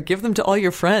Esquire and give them to all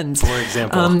your friends. For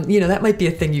example. That might be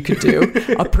a thing you could do.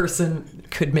 A person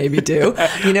could maybe do.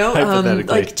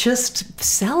 Like just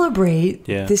celebrate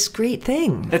this great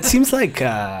thing. That seems like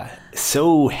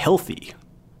so healthy.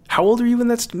 How old were you when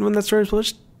that story was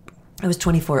published? I was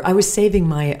 24. I was saving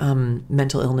my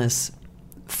mental illness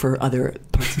for other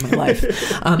parts of my life.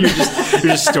 You're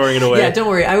just storing it away. Yeah, don't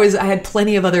worry. I had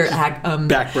plenty of other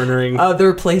backburnering,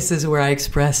 other places where I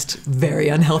expressed very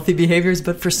unhealthy behaviors,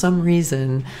 but for some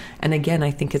reason, and again, I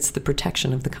think it's the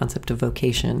protection of the concept of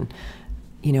vocation.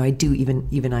 I do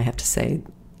even I have to say,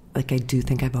 like, I do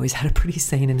think I've always had a pretty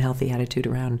sane and healthy attitude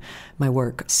around my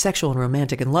work. Sexual and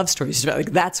romantic and love stories,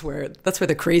 like that's where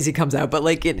the crazy comes out. But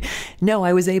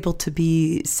I was able to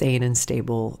be sane and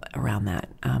stable around that.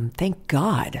 Thank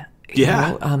God.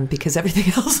 Because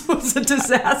everything else was a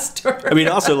disaster. I mean,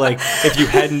 also, like,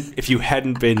 if you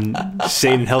hadn't been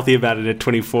sane and healthy about it at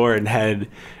 24 and had,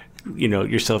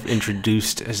 yourself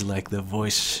introduced as like the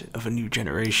voice of a new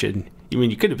generation,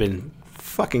 you could have been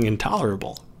fucking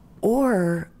intolerable.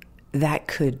 Or that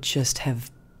could just have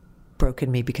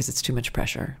broken me because it's too much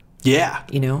pressure. Yeah.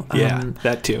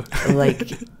 That too.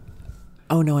 Like,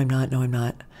 oh, no, I'm not. No, I'm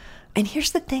not. And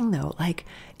here's the thing, though. Like,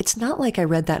 it's not like I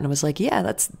read that and I was like, yeah,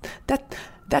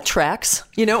 that tracks.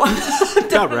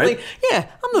 Not right. Yeah,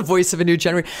 I'm the voice of a new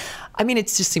generation. I mean, it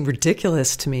just seemed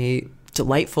ridiculous to me.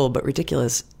 Delightful, but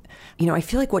ridiculous. I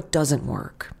feel like what doesn't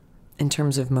work in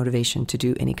terms of motivation to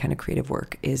do any kind of creative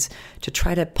work is to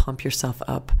try to pump yourself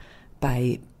up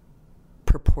by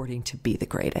purporting to be the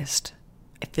greatest.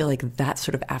 I feel like that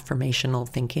sort of affirmational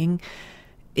thinking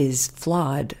is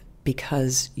flawed,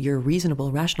 because your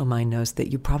reasonable, rational mind knows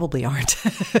that you probably aren't.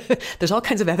 There's all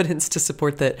kinds of evidence to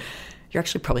support that you're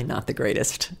actually probably not the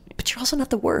greatest, but you're also not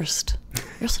the worst.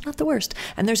 You're also not the worst.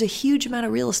 And there's a huge amount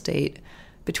of real estate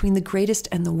between the greatest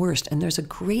and the worst. And there's a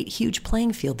great, huge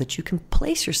playing field that you can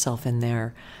place yourself in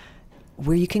there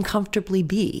where you can comfortably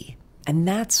be. And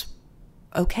that's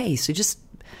okay. So just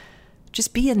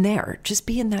be in there. Just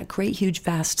be in that great, huge,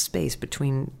 vast space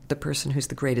between the person who's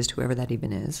the greatest, whoever that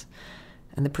even is,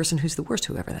 and the person who's the worst,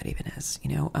 whoever that even is.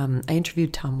 I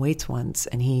interviewed Tom Waits once,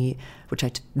 and which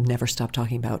I never stopped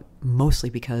talking about, mostly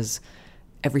because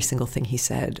every single thing he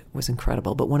said was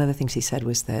incredible. But one of the things he said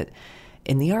was that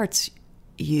in the arts,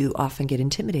 you often get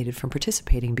intimidated from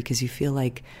participating because you feel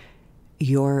like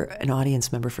you're an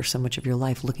audience member for so much of your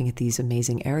life, looking at these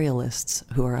amazing aerialists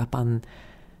who are up on,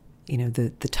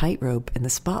 the tightrope and the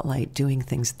spotlight, doing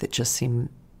things that just seem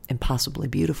impossibly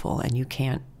beautiful, and you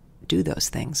can't do those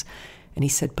things. And he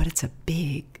said, but it's a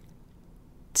big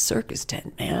circus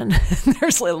tent, man.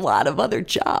 There's a lot of other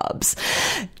jobs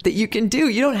that you can do.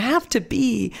 You don't have to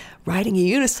be riding a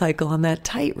unicycle on that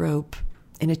tightrope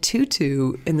in a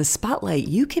tutu in the spotlight.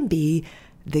 You can be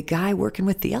the guy working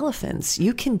with the elephants.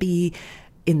 You can be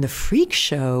in the freak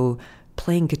show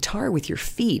playing guitar with your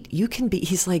feet. You can be,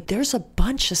 he's like, there's a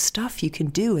bunch of stuff you can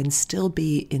do and still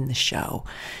be in the show.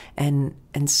 And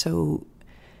so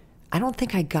I don't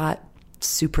think I got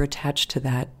super attached to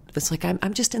that. It's like,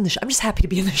 I'm just in the show. I'm just happy to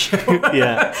be in the show.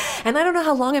 Yeah. And I don't know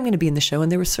how long I'm going to be in the show. And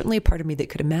there was certainly a part of me that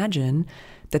could imagine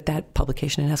that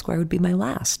publication in Esquire would be my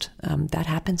last. That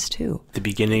happens too. The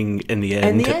beginning and the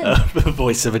end of The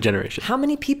Voice of a Generation. How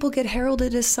many people get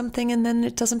heralded as something and then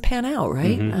it doesn't pan out,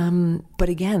 right? Mm-hmm. But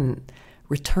again,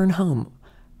 return home.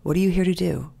 What are you here to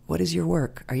do? What is your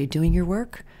work? Are you doing your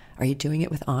work? Are you doing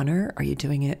it with honor? Are you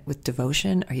doing it with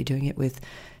devotion? Are you doing it with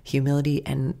humility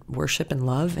and worship and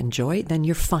love and joy? Then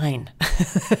you're fine.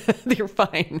 You're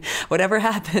fine. Whatever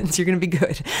happens, you're going to be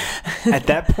good. At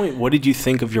that point, what did you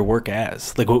think of your work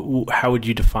as? Like, how would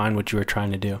you define what you were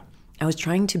trying to do? I was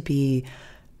trying to be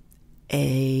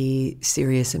a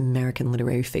serious American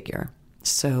literary figure.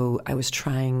 So I was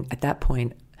trying, at that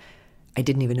point, I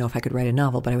didn't even know if I could write a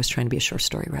novel, but I was trying to be a short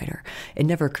story writer. It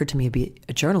never occurred to me to be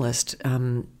a journalist.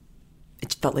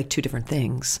 It felt like two different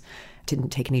things. I didn't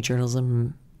take any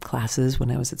journalism classes when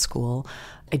I was at school.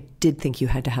 I did think you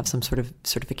had to have some sort of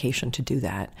certification to do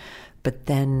that. But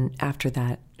then after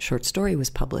that short story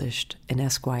was published in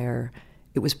Esquire,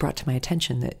 it was brought to my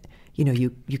attention that,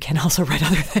 you can also write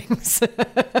other things.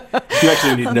 You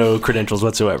actually need no credentials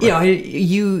whatsoever. Yeah,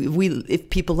 if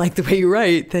people like the way you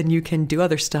write, then you can do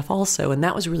other stuff also. And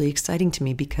that was really exciting to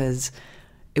me because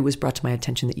it was brought to my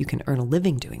attention that you can earn a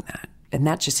living doing that. And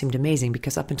that just seemed amazing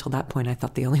because up until that point, I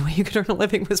thought the only way you could earn a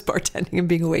living was bartending and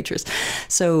being a waitress.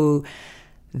 So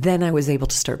then I was able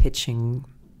to start pitching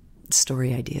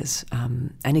story ideas.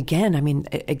 And again,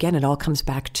 it all comes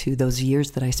back to those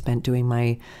years that I spent doing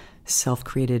my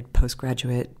self-created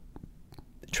postgraduate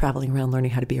traveling around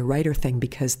learning how to be a writer thing,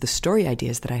 because the story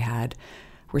ideas that I had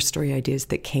were story ideas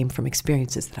that came from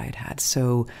experiences that I had had.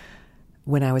 So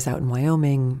when I was out in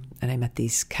Wyoming and I met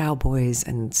these cowboys,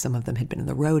 and some of them had been in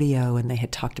the rodeo, and they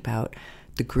had talked about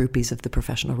the groupies of the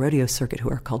professional rodeo circuit who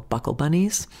are called buckle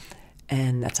bunnies.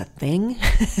 And that's a thing.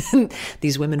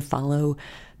 These women follow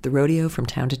the rodeo from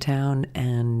town to town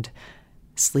and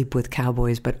sleep with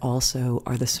cowboys, but also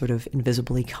are the sort of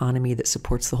invisible economy that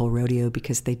supports the whole rodeo,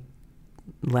 because they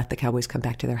let the cowboys come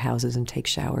back to their houses and take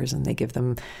showers, and they give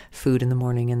them food in the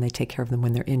morning, and they take care of them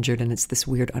when they're injured. And it's this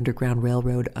weird underground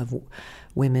railroad of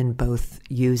women both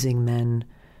using men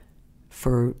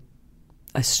for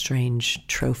a strange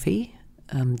trophy.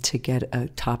 To get a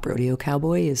top rodeo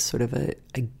cowboy is sort of a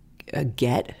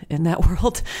get in that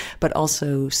world, but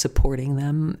also supporting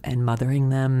them and mothering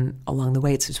them along the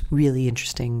way. It's this really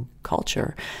interesting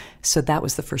culture. So that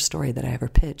was the first story that I ever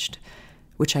pitched,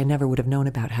 which I never would have known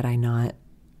about had I not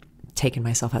taken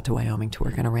myself out to Wyoming to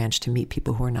work on a ranch to meet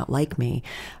people who are not like me.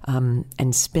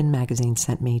 And Spin Magazine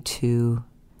sent me to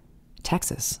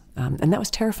Texas. And that was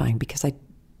terrifying because I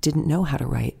didn't know how to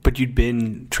write. But you'd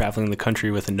been traveling the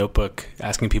country with a notebook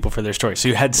asking people for their stories. So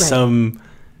you had some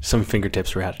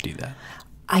fingertips for how to do that.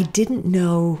 I didn't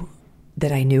know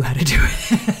that I knew how to do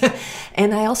it.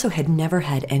 And I also had never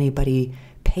had anybody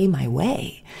pay my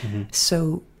way. Mm-hmm.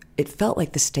 So it felt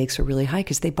like the stakes were really high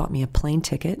because they bought me a plane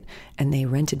ticket and they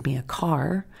rented me a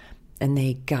car and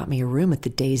they got me a room at the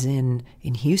Days Inn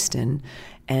in Houston.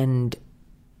 And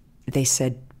they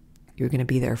said, you're going to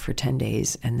be there for 10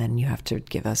 days and then you have to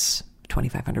give us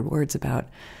 2,500 words about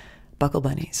buckle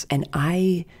bunnies. And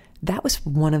that was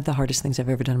one of the hardest things I've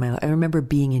ever done in my life. I remember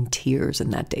being in tears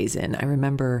in that Days Inn. I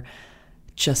remember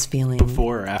just feeling...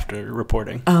 Before or after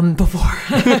reporting?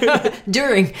 Before.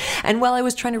 During. And while I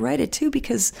was trying to write it too,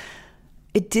 because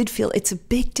it did feel... It's a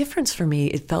big difference for me.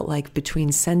 It felt like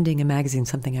between sending a magazine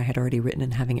something I had already written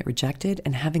and having it rejected,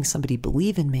 and having somebody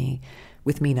believe in me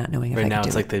with me not knowing if I could do it. Right now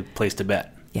it's like the place to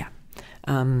bet. Yeah.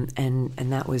 And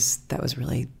that was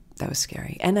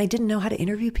scary. And I didn't know how to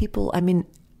interview people. I mean,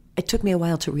 it took me a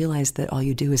while to realize that all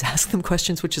you do is ask them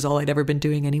questions, which is all I'd ever been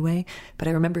doing anyway. But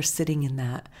I remember sitting in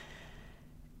that,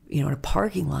 in a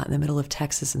parking lot in the middle of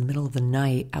Texas in the middle of the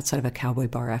night outside of a cowboy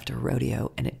bar after a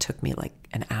rodeo. And it took me like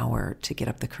an hour to get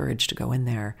up the courage to go in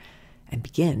there and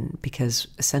begin, because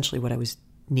essentially what I was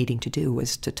needing to do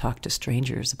was to talk to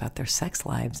strangers about their sex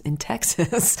lives in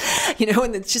Texas,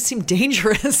 and it just seemed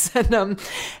dangerous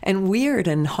and weird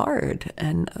and hard.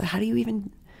 And how do you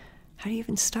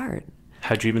even start?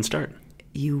 How'd you even start?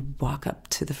 You walk up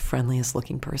to the friendliest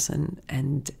looking person,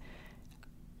 and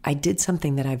I did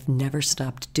something that I've never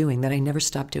stopped doing, that I never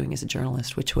stopped doing as a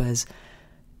journalist, which was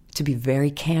to be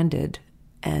very candid.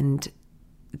 And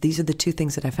these are the two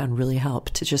things that I found really help,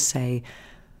 to just say,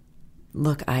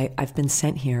 look, I've been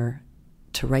sent here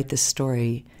to write this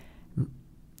story.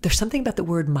 There's something about the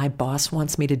word "my boss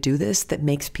wants me to do this" that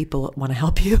makes people want to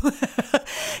help you.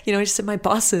 I just said my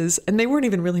bosses, and they weren't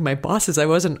even really my bosses. I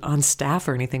wasn't on staff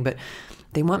or anything, but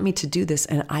they want me to do this,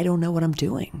 and I don't know what I'm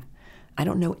doing. I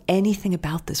don't know anything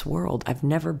about this world. I've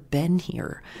never been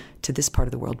here to this part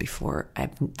of the world before.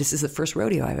 This is the first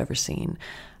rodeo I've ever seen.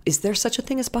 Is there such a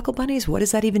thing as buckle bunnies? What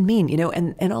does that even mean?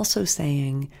 And also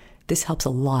saying, this helps a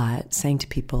lot, saying to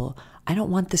people, I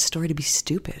don't want this story to be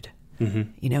stupid.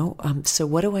 Mm-hmm. So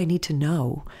what do I need to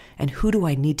know, and who do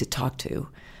I need to talk to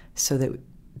so that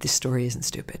this story isn't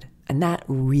stupid? And that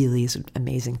really is an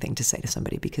amazing thing to say to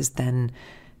somebody, because then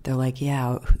they're like,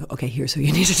 yeah, okay, here's who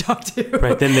you need to talk to.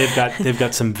 Right. Then they've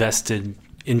got some vested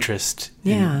interest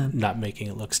in not making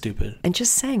it look stupid. And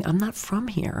just saying, I'm not from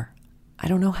here. I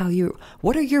don't know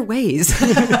what are your ways?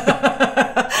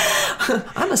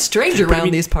 I'm a stranger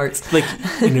around these parts. Like,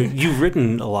 you've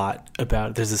written a lot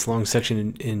about, there's this long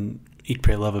section in Eat,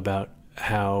 Pray, Love about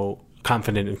how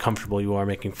confident and comfortable you are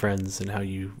making friends, and how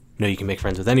you know you can make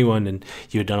friends with anyone, and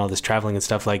you had done all this traveling and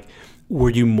stuff. Like, were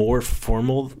you more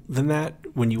formal than that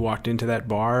when you walked into that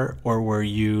bar, or were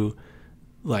you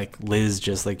like Liz,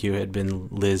 just like you had been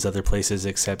Liz other places,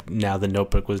 except now the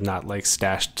notebook was not like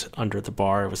stashed under the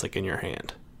bar, it was like in your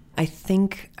hand? I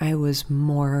think I was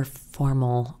more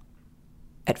formal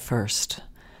at first,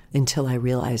 until I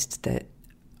realized that,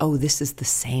 oh, this is the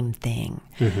same thing.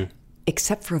 Mm-hmm.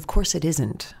 Except for, of course, it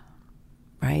isn't,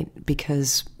 right?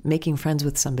 Because making friends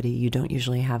with somebody, you don't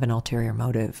usually have an ulterior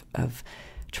motive of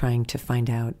trying to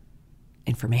find out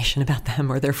information about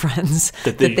them or their friends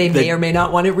that they may or may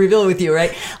not want to reveal with you,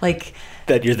 right? Like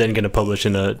that you're then going to publish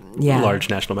in a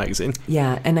large national magazine.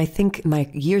 Yeah, and I think my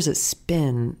years at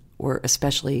Spin were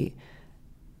especially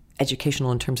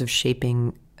educational in terms of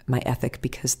shaping my ethic,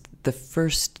 because the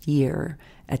first year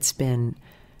at Spin,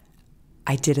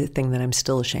 I did a thing that I'm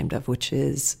still ashamed of, which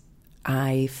is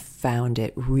I found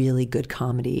it really good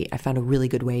comedy. I found a really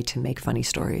good way to make funny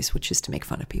stories, which is to make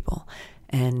fun of people.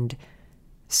 And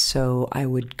so I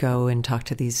would go and talk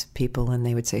to these people, and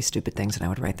they would say stupid things, and I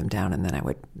would write them down, and then I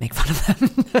would make fun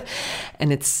of them.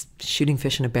 And it's shooting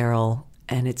fish in a barrel,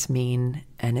 and it's mean,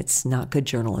 and it's not good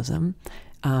journalism.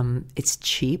 It's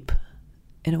cheap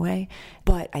in a way.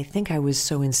 But I think I was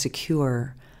so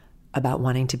insecure about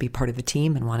wanting to be part of the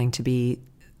team and wanting to be,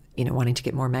 wanting to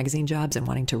get more magazine jobs and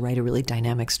wanting to write a really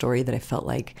dynamic story, that I felt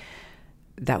like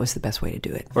that was the best way to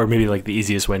do it. Or maybe like the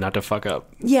easiest way not to fuck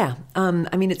up. Yeah.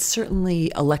 It's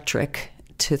certainly electric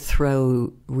to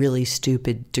throw really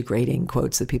stupid, degrading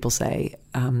quotes that people say.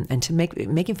 And to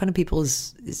making fun of people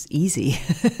is easy.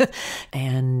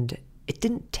 And it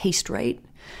didn't taste right,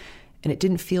 and it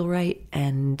didn't feel right.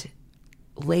 And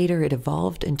later it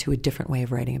evolved into a different way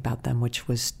of writing about them, which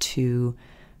was to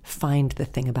find the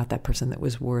thing about that person that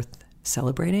was worth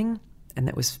celebrating and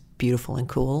that was beautiful and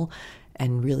cool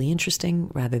and really interesting,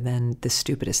 rather than the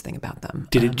stupidest thing about them.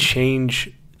 Did it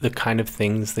change the kind of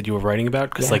things that you were writing about?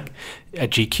 Because like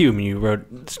at GQ, you wrote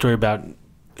a story about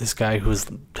this guy who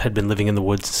had been living in the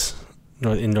woods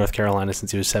in North Carolina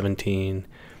since he was 17.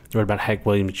 You wrote about Hank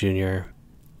Williams Jr.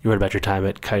 You wrote about your time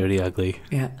at Coyote Ugly.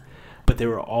 Yeah. But they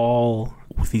were all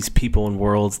these people and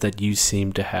worlds that you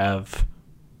seem to have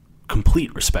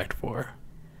complete respect for.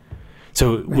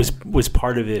 So was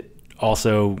part of it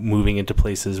also moving into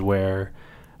places where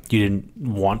you didn't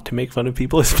want to make fun of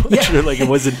people as much? Yeah. Or like it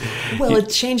wasn't... Well, it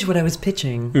changed what I was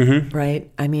pitching,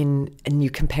 right? And you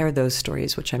compare those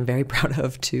stories, which I'm very proud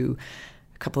of, to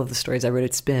a couple of the stories I wrote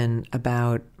at Spin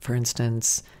about, for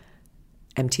instance,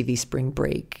 MTV Spring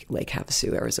Break, Lake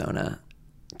Havasu, Arizona.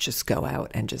 Just go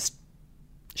out and just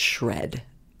shred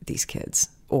these kids.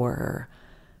 Or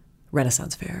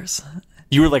Renaissance fairs.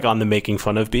 You were like on the making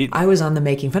fun of beat? I was on the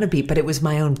making fun of beat, but it was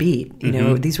my own beat. You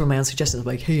know, these were my own suggestions.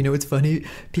 Like, hey, you know, it's funny.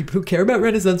 People who care about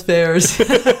Renaissance fairs. You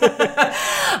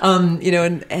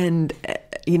know, and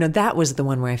you know, that was the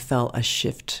one where I felt a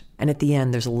shift. And at the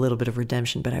end, there's a little bit of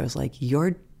redemption, but I was like,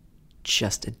 you're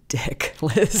just a dick,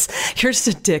 Liz. You're just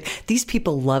a dick. These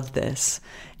people love this,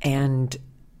 and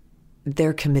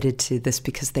they're committed to this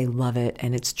because they love it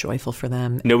and it's joyful for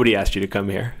them. Nobody asked you to come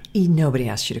here. Nobody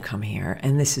asked you to come here.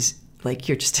 And this is like,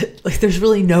 you're just like, there's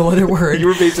really no other word. You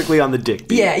were basically on the dick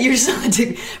beat. Yeah, you're just on the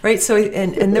dick, right? So,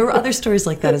 and there were other stories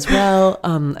like that as well,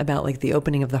 about like the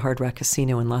opening of the Hard Rock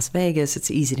Casino in Las Vegas. It's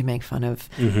easy to make fun of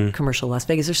commercial Las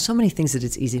Vegas. There's so many things that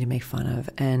it's easy to make fun of.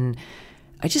 And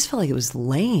I just felt like it was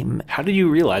lame. How did you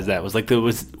realize that? Was it? I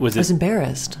was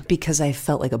embarrassed because I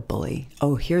felt like a bully.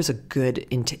 Oh, here's a good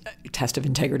test of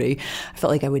integrity. I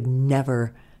felt like I would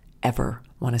never, ever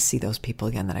want to see those people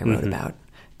again that I wrote about,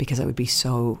 because I would be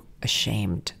so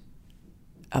ashamed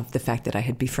of the fact that I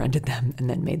had befriended them and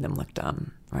then made them look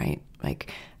dumb, right?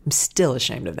 Like, I'm still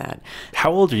ashamed of that.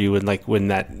 How old are you when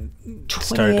that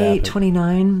started to happen?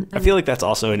 29. I feel like that's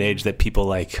also an age that people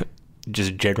like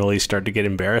just generally start to get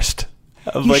embarrassed.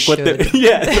 Of You like should. Like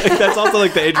that's also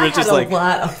like the age where it's just like a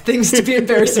lot of things to be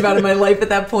embarrassed about in my life at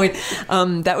that point.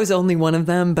 That was only one of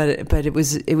them, but it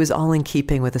was all in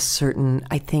keeping with a certain,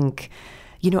 I think,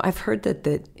 you know, I've heard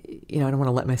that you know, I don't want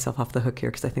to let myself off the hook here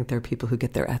because I think there are people who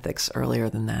get their ethics earlier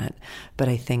than that, but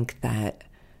I think that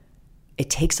it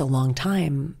takes a long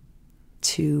time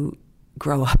to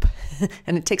grow up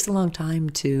and it takes a long time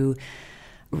to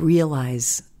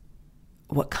realize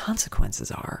what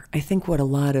consequences are. I think what a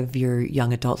lot of your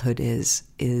young adulthood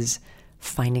is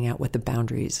finding out what the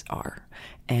boundaries are.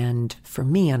 And for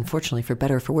me, unfortunately, for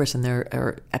better or for worse, and there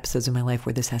are episodes in my life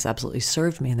where this has absolutely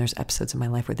served me, and there's episodes in my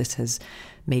life where this has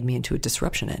made me into a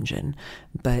disruption engine.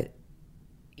 But,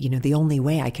 you know, the only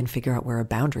way I can figure out where a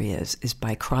boundary is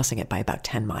by crossing it by about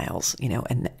 10 miles, you know,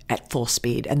 and at full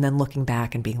speed, and then looking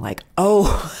back and being like,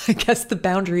 oh, I guess the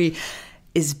boundary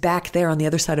is back there on the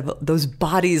other side of those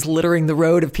bodies littering the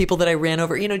road of people that I ran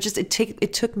over. You know, just it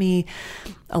took me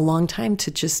a long time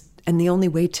to just, and the only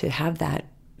way to have that,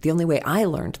 the only way I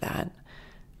learned that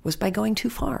was by going too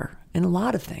far in a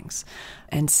lot of things.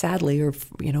 And sadly, or,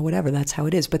 you know, whatever, that's how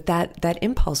it is. But that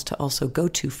impulse to also go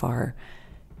too far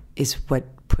is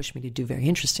what pushed me to do very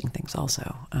interesting things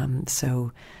also.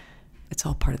 So it's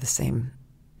all part of the same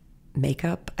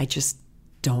makeup. I just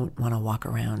don't want to walk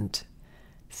around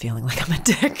feeling like I'm a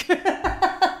dick.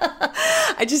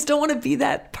 I just don't want to be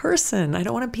that person. I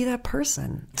don't want to be that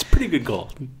person. It's a pretty good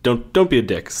goal. Don't be a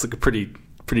dick. It's like a pretty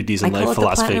decent life philosophy. I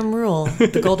call it the platinum rule.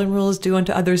 The golden rule is do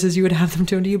unto others as you would have them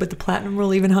do unto you, but the platinum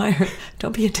rule even higher.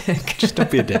 Don't be a dick. Just don't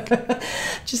be a dick.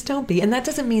 Just don't be. And that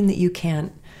doesn't mean that you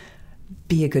can't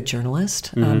be a good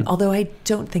journalist. Although I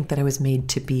don't think that I was made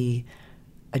to be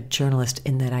a journalist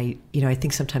in that I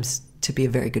think sometimes to be a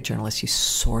very good journalist, you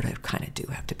sort of kind of do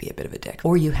have to be a bit of a dick.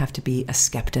 Or you have to be a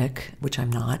skeptic, which I'm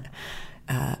not.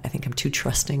 I think I'm too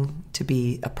trusting to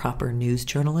be a proper news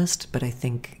journalist, but I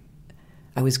think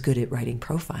I was good at writing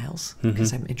profiles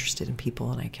because I'm interested in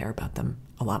people and I care about them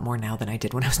a lot more now than I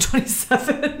did when I was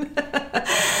 27.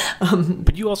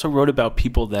 But you also wrote about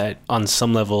people that on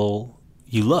some level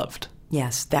you loved.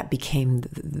 Yes, that became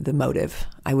the motive.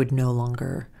 I would no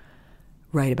longer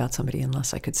write about somebody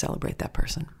unless I could celebrate that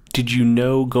person. Did you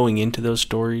know going into those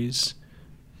stories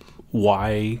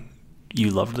why you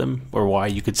loved them or why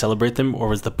you could celebrate them? Or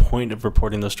was the point of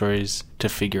reporting those stories to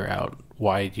figure out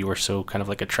why you were so kind of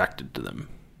like attracted to them?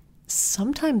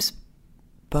 Sometimes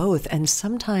both. And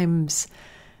sometimes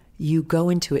you go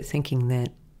into it thinking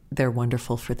that they're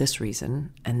wonderful for this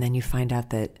reason. And then you find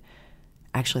out that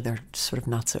actually they're sort of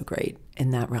not so great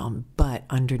in that realm. But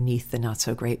underneath the not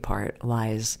so great part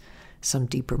lies some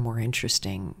deeper, more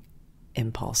interesting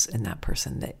impulse in that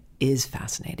person that is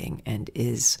fascinating and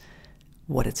is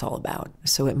what it's all about.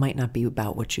 So it might not be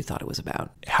about what you thought it was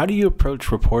about. How do you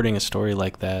approach reporting a story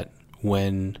like that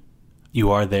when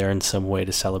you are there in some way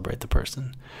to celebrate the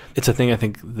person? It's a thing I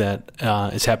think that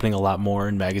is happening a lot more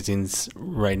in magazines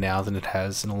right now than it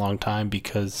has in a long time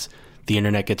because the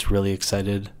internet gets really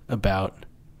excited about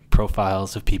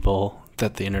profiles of people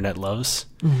that the internet loves.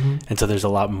 And so there's a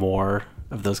lot more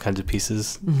of those kinds of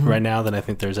pieces right now than I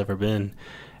think there's ever been.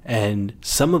 And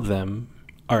some of them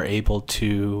are able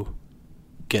to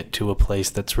get to a place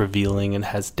that's revealing and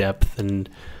has depth and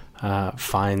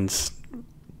finds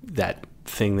that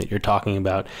thing that you're talking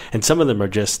about. And some of them are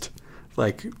just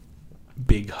like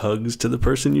big hugs to the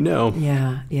person you know.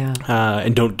 Yeah.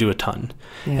 And don't do a ton.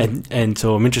 Yeah. And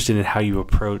so I'm interested in how you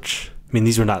approach, I mean,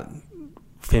 these were not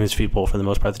famous people for the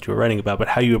most part that you were writing about, but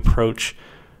how you approach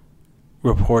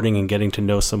reporting and getting to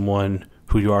know someone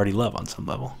who you already love on some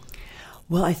level?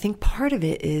 Well, I think part of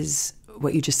it is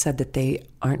what you just said, that they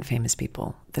aren't famous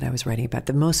people that I was writing about.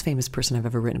 The most famous person I've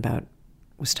ever written about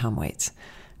was Tom Waits.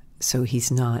 So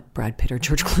he's not Brad Pitt or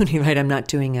George Clooney, right? I'm not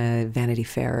doing a Vanity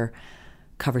Fair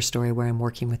cover story where I'm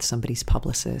working with somebody's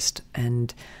publicist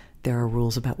and there are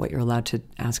rules about what you're allowed to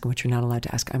ask and what you're not allowed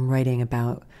to ask. I'm writing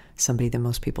about somebody that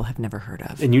most people have never heard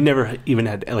of. And you never even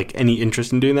had like any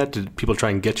interest in doing that? Did people try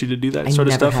and get you to do that sort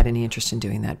of stuff? I never had any interest in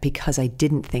doing that because I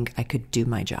didn't think I could do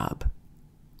my job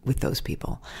with those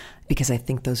people. Because I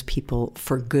think those people,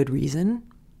 for good reason,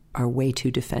 are way too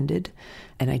defended.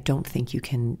 And I don't think you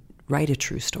can write a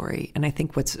true story. And I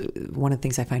think what's one of the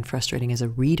things I find frustrating as a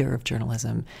reader of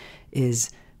journalism is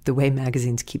the way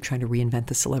magazines keep trying to reinvent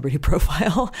the celebrity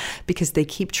profile because they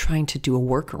keep trying to do a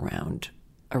workaround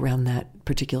around that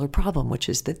particular problem, which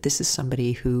is that this is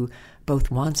somebody who both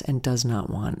wants and does not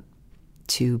want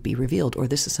to be revealed, or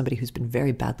this is somebody who's been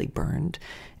very badly burned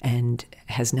and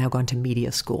has now gone to media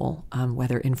school,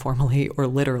 whether informally or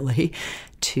literally,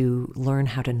 to learn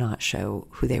how to not show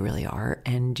who they really are.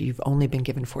 And you've only been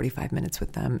given 45 minutes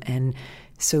with them. And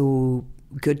so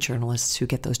good journalists who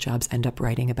get those jobs end up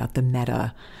writing about the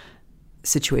meta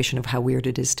situation of how weird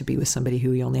it is to be with somebody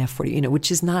who you only have 40,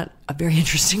 which is not a very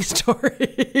interesting story.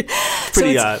 It's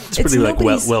pretty like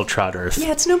well-trod earth.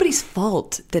 Yeah, it's nobody's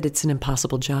fault that it's an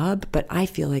impossible job, but I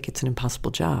feel like it's an impossible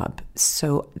job.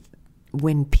 So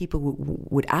when people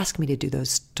would ask me to do those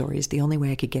stories, the only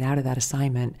way I could get out of that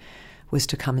assignment was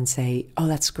to come and say, oh,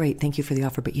 that's great, thank you for the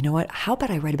offer, but you know what? How about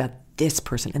I write about this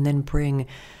person and then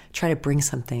try to bring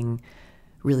something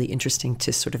really interesting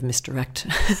to sort of misdirect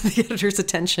the editor's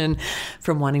attention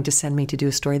from wanting to send me to do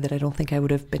a story that I don't think I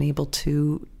would have been able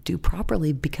to do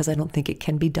properly because I don't think it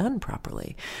can be done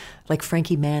properly. Like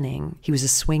Frankie Manning, he was a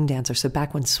swing dancer. So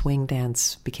back when swing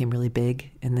dance became really big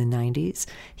in the 90s,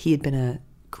 he had been a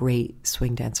great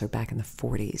swing dancer back in the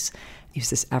 40s. He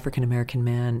was this African-American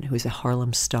man who was a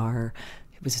Harlem star.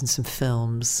 He was in some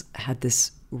films, had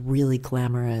this really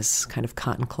glamorous kind of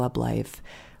cotton club life,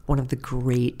 one of the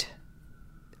great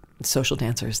social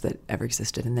dancers that ever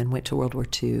existed, and then went to World War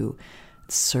II,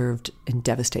 served in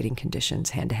devastating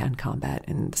conditions, hand-to-hand combat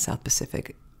in the South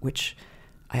Pacific, which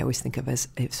I always think of as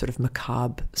a sort of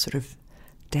macabre sort of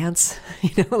dance,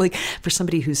 like for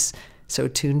somebody who's so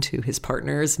tuned to his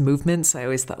partner's movements, I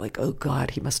always thought like, oh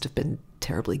God, he must have been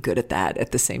terribly good at that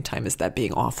at the same time as that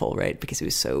being awful, right? Because he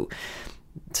was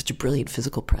such a brilliant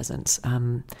physical presence.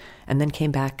 And then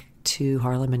came back to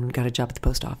Harlem and got a job at the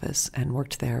post office and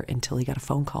worked there until he got a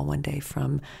phone call one day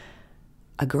from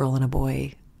a girl and a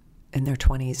boy in their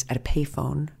 20s at a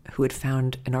payphone who had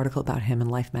found an article about him in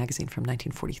Life magazine from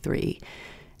 1943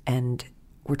 and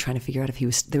were trying to figure out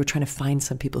they were trying to find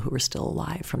some people who were still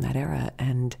alive from that era.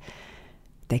 And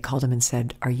they called him and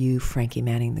said, are you Frankie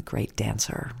Manning, the great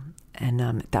dancer? And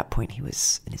at that point he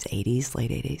was in his 80s, late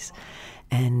 80s.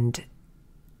 And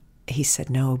he said,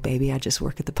 no, baby, I just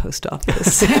work at the post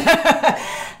office.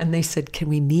 And they said, can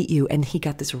we meet you? And he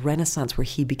got this renaissance where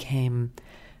he became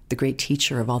the great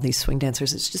teacher of all these swing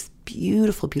dancers. It's just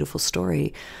beautiful, beautiful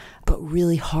story, but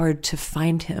really hard to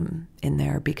find him in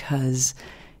there because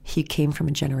he came from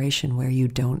a generation where you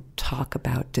don't talk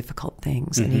about difficult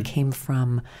things. Mm-hmm. And he came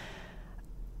from,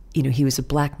 he was a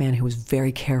black man who was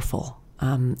very careful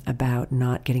about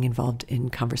not getting involved in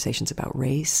conversations about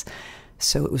race.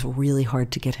 So it was really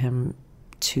hard to get him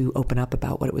to open up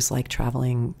about what it was like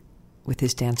traveling with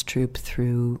his dance troupe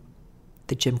through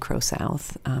the Jim Crow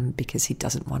South because he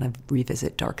doesn't want to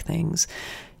revisit dark things.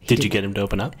 Did you get him to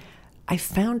open up? I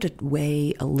found a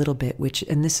way a little bit,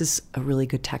 and this is a really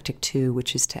good tactic too,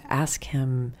 which is to ask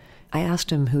him. I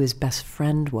asked him who his best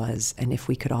friend was and if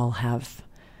we could all have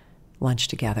lunch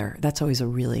together. That's always a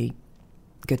really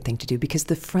good thing to do because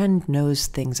the friend knows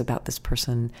things about this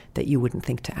person that you wouldn't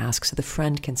think to ask. So the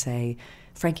friend can say,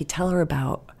 Frankie, tell her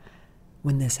about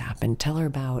when this happened. Tell her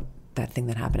about that thing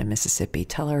that happened in Mississippi.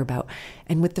 Tell her about,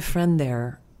 and with the friend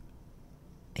there,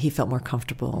 he felt more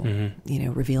comfortable,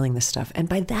 revealing this stuff. And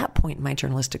by that point in my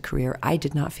journalistic career, I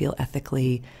did not feel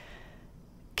ethically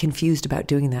confused about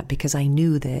doing that because I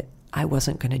knew that I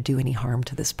wasn't going to do any harm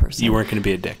to this person. You weren't going to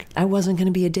be a dick. I wasn't going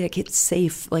to be a dick. It's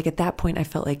safe. Like at that point, I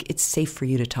felt like it's safe for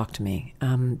you to talk to me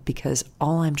because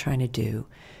all I'm trying to do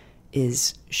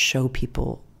is show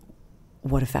people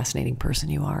what a fascinating person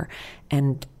you are.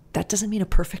 And that doesn't mean a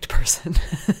perfect person,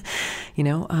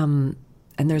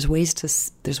 and there's ways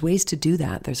to do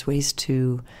that. There's ways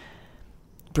to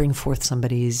bring forth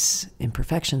somebody's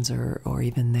imperfections or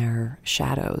even their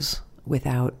shadows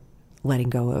without letting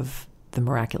go of the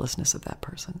miraculousness of that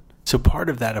person. So part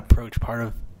of that approach,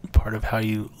 part of how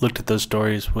you looked at those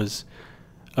stories was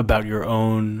about your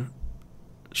own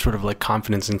sort of like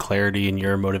confidence and clarity in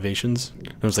your motivations?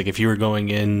 It was like if you were going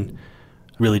in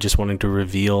really just wanting to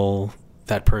reveal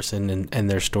that person and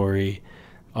their story,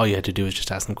 all you had to do was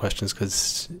just ask them questions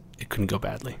because it couldn't go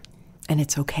badly. And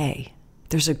it's okay.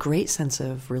 There's a great sense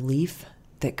of relief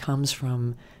that comes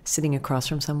from sitting across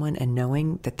from someone and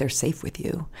knowing that they're safe with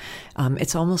you.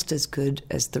 It's almost as good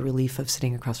as the relief of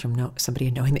sitting across from somebody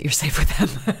and knowing that you're safe with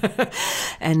them.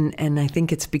 and I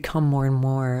think it's become more and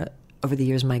more over the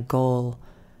years my goal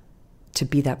to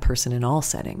be that person in all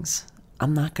settings.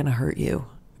 I'm not going to hurt you.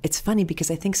 It's funny because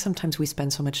I think sometimes we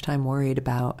spend so much time worried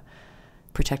about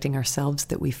protecting ourselves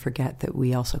that we forget that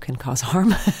we also can cause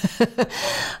harm.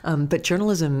 But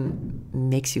journalism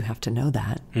makes you have to know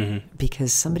that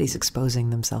because somebody's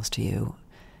exposing themselves to you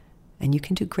and you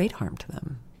can do great harm to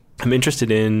them. I'm interested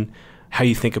in how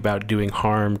you think about doing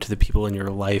harm to the people in your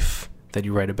life that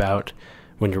you write about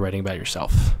when you're writing about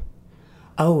yourself.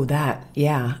 Oh, that.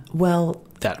 Yeah. Well,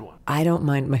 that one. I don't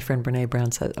mind. My friend Brene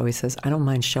Brown always says, I don't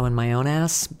mind showing my own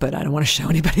ass, but I don't want to show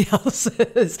anybody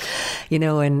else's,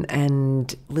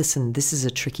 and listen, this is a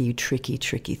tricky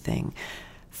thing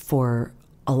for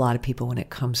a lot of people when it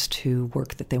comes to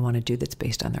work that they want to do that's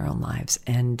based on their own lives.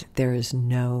 And there is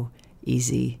no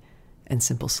easy and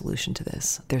simple solution to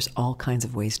this. There's all kinds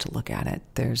of ways to look at it.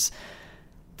 There's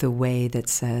the way that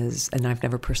says, and I've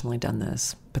never personally done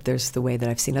this, but there's the way that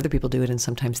I've seen other people do it, and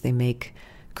sometimes they make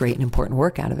great and important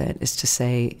work out of it, is to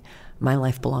say, my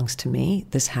life belongs to me,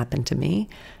 this happened to me,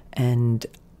 and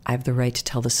I have the right to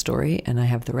tell the story, and I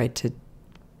have the right to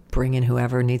bring in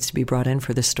whoever needs to be brought in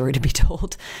for this story to be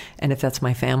told. And if that's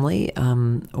my family,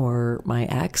 or my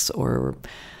ex, or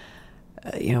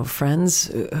friends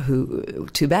who,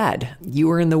 too bad, you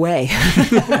were in the way.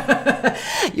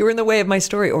 You were in the way of my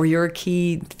story, or you're a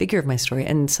key figure of my story.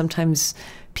 And sometimes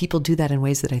people do that in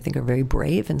ways that I think are very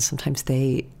brave, and sometimes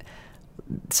they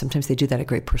do that at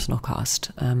great personal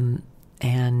cost.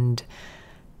 And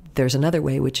there's another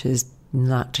way, which is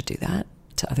not to do that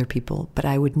to other people. But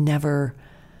I would never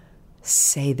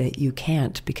say that you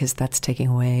can't, because that's taking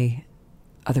away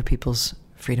other people's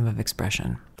freedom of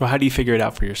expression. Well, how do you figure it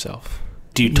out for yourself?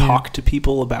 Do you talk to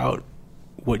people about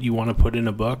what you want to put in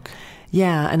a book?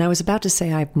 Yeah, and I was about to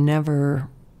say I've never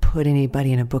put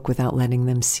anybody in a book without letting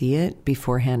them see it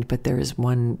beforehand, but there is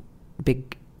one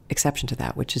big exception to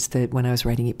that, which is that when I was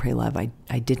writing Eat, Pray, Love,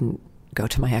 I didn't go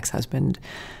to my ex-husband,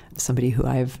 somebody who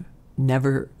I've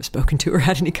never spoken to or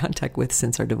had any contact with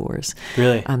since our divorce.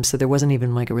 Really? So there wasn't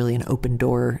even really an open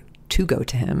door to go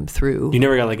to him through. You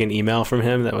never got an email from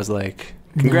him that was like,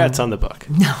 congrats on the book?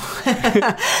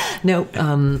 No.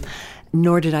 No.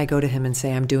 Nor did I go to him and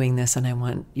say, I'm doing this and I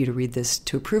want you to read this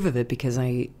to approve of it, because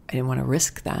I didn't want to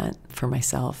risk that for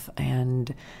myself.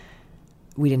 And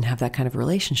we didn't have that kind of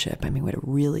relationship. I mean, we had a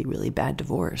really, really bad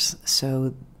divorce.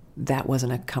 So that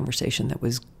wasn't a conversation that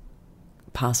was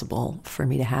possible for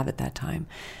me to have at that time.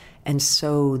 And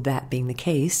so that being the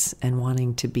case, and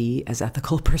wanting to be as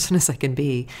ethical a person as I can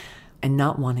be, and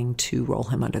not wanting to roll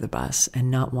him under the bus,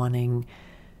 and not wanting,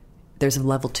 there's a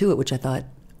level to it, which I thought,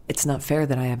 it's not fair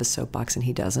that I have a soapbox and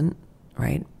he doesn't,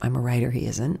 right? I'm a writer, he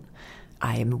isn't.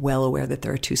 I am well aware that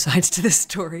there are two sides to this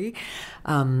story.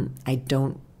 I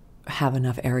don't have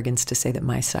enough arrogance to say that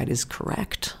my side is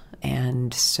correct.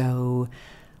 And so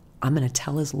I'm going to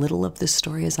tell as little of this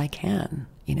story as I can,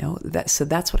 So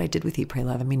that's what I did with Eat, Pray,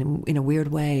 Love. I mean, in a weird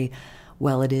way,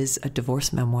 while it is a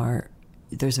divorce memoir,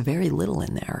 there's very little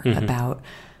in there about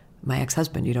my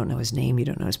ex-husband. You don't know his name. You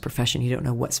don't know his profession. You don't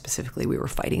know what specifically we were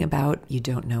fighting about. You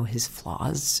don't know his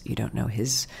flaws. You don't know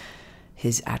his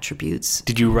attributes.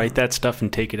 Did you write that stuff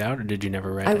and take it out, or did you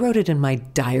never write it? I wrote it in my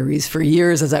diaries for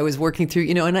years as I was working through,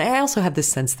 and I also have this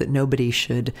sense that nobody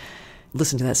should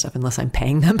listen to that stuff unless I'm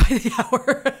paying them by the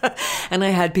hour. And I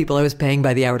had people I was paying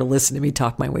by the hour to listen to me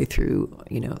talk my way through,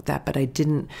 that. But I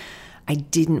didn't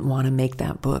want to make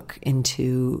that book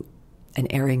into an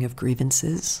airing of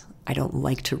grievances. I don't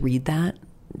like to read that,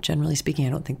 generally speaking. I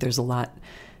don't think there's a lot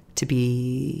to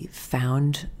be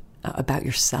found about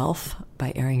yourself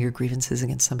by airing your grievances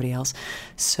against somebody else.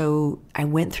 So I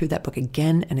went through that book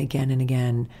again and again and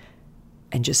again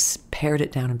and just pared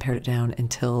it down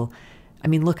until,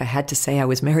 look, I had to say I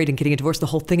was married and getting a divorce. The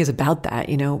whole thing is about that,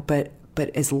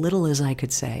 but as little as I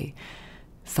could say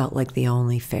felt like the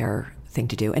only fair thing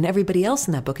to do. And everybody else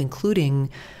in that book, including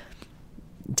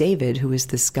David, who is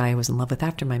this guy I was in love with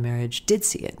after my marriage, did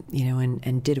see it,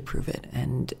 and did approve it.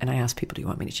 And I asked people, do you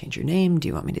want me to change your name? Do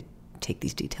you want me to take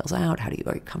these details out? Are you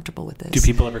comfortable with this? Do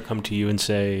people ever come to you and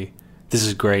say, this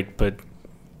is great, but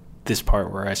this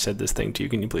part where I said this thing to you,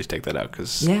 can you please take that out?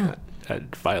 Because that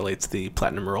violates the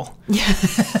platinum rule.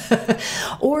 Yeah.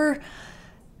 Or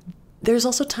there's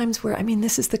also times where, I mean,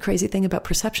 this is the crazy thing about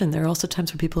perception. There are also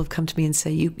times where people have come to me and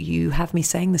say, you have me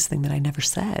saying this thing that I never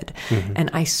said. Mm-hmm. And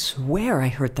I swear I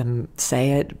heard them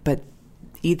say it, but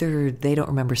either they don't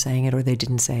remember saying it or they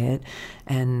didn't say it.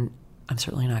 And I'm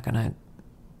certainly not going to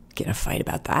get in a fight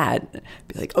about that.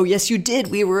 Be like, oh, yes, you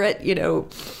did. We were at,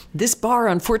 this bar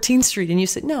on 14th Street. And you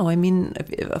said, no, I mean,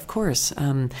 of course.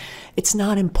 It's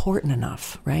not important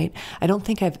enough, right? I don't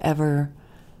think I've ever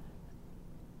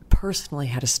personally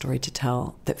had a story to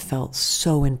tell that felt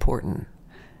so important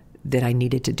that I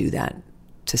needed to do that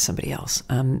to somebody else.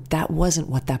 That wasn't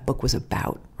what that book was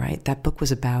about, right? That book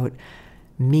was about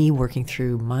me working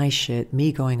through my shit,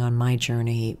 me going on my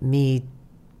journey, me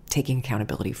taking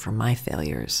accountability for my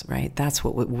failures, right? That's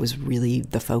what was really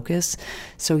the focus.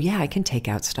 So yeah, I can take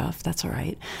out stuff. That's all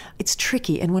right. It's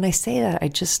tricky. And when I say that,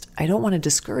 I don't want to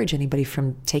discourage anybody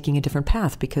from taking a different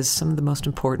path, because some of the most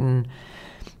important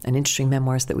and interesting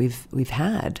memoirs that we've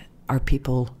had are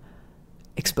people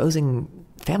exposing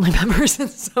family members. And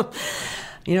so,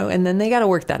 and then they got to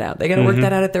work that out. They got to work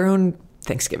that out at their own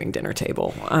Thanksgiving dinner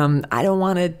table. I don't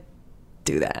want to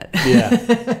do that.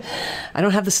 Yeah. I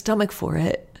don't have the stomach for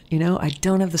it. I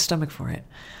don't have the stomach for it.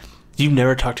 You've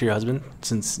never talked to your husband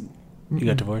since you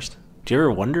got divorced? Do you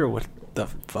ever wonder what the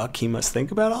fuck he must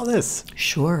think about all this?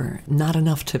 Sure. Not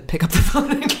enough to pick up the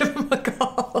phone and give him a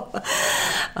call.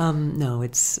 No,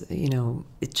 it's,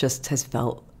 it just has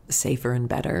felt safer and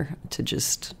better to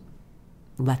just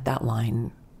let that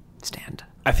line stand.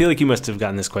 I feel like you must have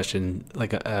gotten this question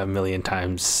like a million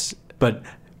times, but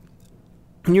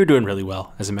you're doing really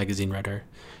well as a magazine writer.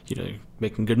 You're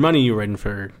making good money. You're writing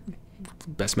for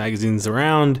best magazines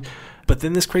around. But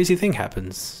then this crazy thing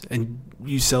happens, and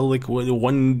you sell like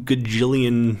 1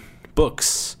 gajillion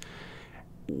books.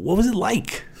 What was it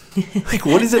like? Like,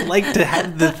 what is it like to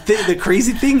have the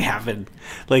crazy thing happen?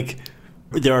 Like,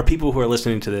 there are people who are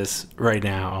listening to this right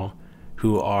now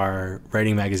who are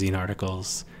writing magazine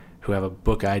articles, who have a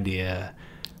book idea,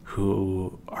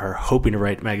 who are hoping to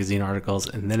write magazine articles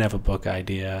and then have a book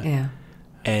idea. Yeah.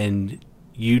 And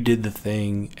you did the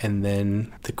thing, and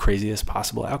then the craziest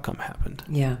possible outcome happened.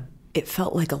 Yeah. It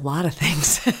felt like a lot of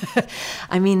things.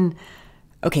 I mean,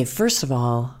 okay, first of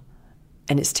all,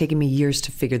 and it's taken me years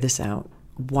to figure this out,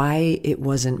 why it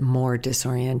wasn't more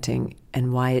disorienting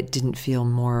and why it didn't feel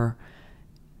more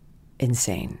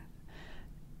insane.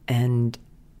 And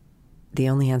the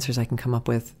only answers I can come up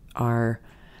with are,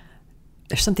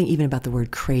 there's something even about the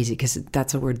word crazy, because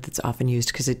that's a word that's often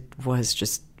used because it was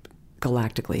just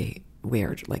galactically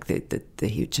weird, like the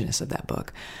hugeness of that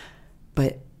book.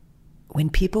 But when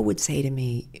people would say to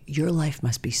me, your life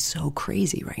must be so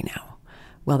crazy right now,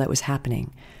 while that was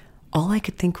happening, all I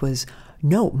could think was,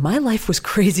 no, my life was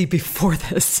crazy before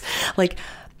this. Like,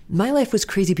 my life was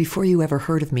crazy before you ever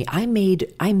heard of me. I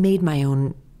made my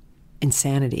own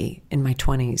insanity in my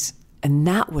 20s, and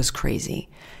that was crazy.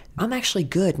 I'm actually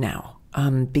good now,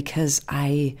 because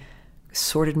I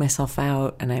sorted myself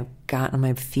out and I've got on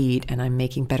my feet and I'm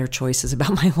making better choices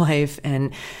about my life,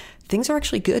 and things are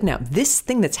actually good now. This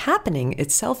thing that's happening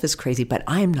itself is crazy, but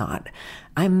I'm not.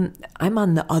 I'm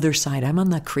on the other side. I'm on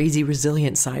the crazy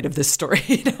resilient side of this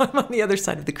story. I'm on the other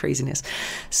side of the craziness.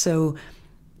 So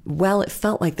while it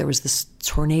felt like there was this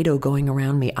tornado going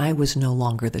around me, I was no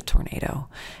longer the tornado.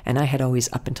 And I had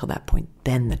always, up until that point,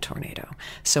 been the tornado.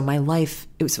 So my life,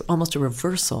 it was almost a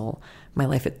reversal, my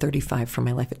life at 35 from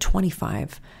my life at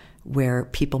 25, where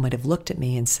people might have looked at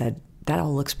me and said, that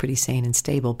all looks pretty sane and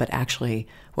stable, but actually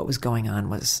what was going on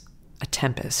was a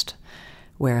tempest.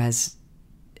 Whereas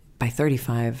by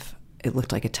 35, it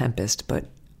looked like a tempest, but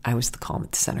I was the calm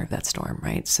at the center of that storm,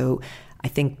 right? So I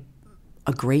think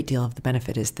a great deal of the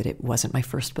benefit is that it wasn't my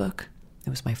first book.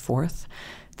 It was my fourth.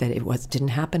 That it didn't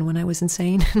happen when I was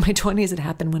insane in my 20s. It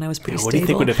happened when I was pretty stable. What do you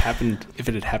think would have happened if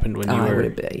it had happened when you were...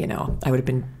 I would have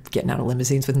been getting out of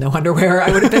limousines with no underwear.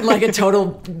 I would have been like a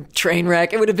total train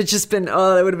wreck. It would have just been,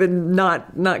 it would have been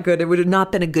not good. It would have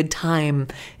not been a good time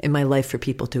in my life for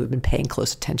people to have been paying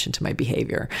close attention to my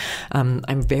behavior.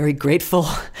 I'm very grateful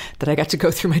that I got to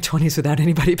go through my 20s without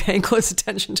anybody paying close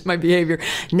attention to my behavior.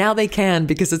 Now they can,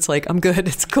 because it's like, I'm good.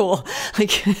 It's cool.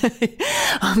 Like,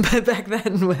 but back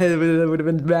then it would have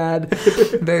been bad,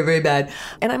 very, very bad.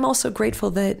 And I'm also grateful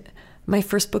that my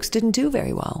first books didn't do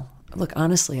very well. Look,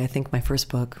 honestly, I think my first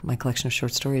book, my collection of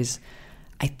short stories,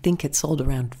 I think it sold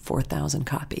around 4,000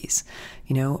 copies,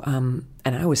 and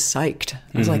I was psyched.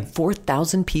 I was like,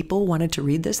 4,000 people wanted to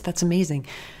read this? That's amazing.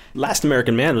 Last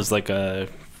American Man was like a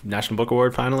National Book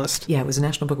Award finalist? Yeah, it was a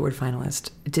National Book Award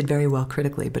finalist. It did very well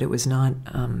critically, but it was not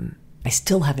I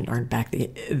still haven't earned back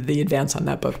the advance on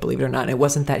that book, believe it or not. It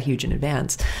wasn't that huge an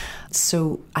advance.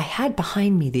 So I had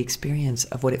behind me the experience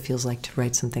of what it feels like to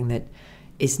write something that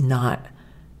is not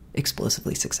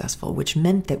explosively successful, which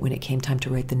meant that when it came time to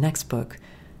write the next book,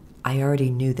 I already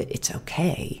knew that it's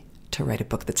okay to write a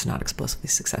book that's not explosively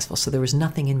successful. So there was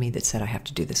nothing in me that said I have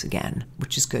to do this again,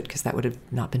 which is good because that would have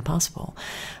not been possible.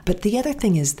 But the other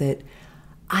thing is that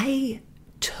I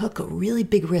took a really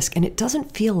big risk, and it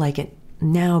doesn't feel like it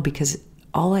now because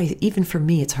even for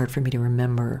me, it's hard for me to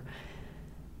remember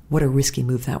what a risky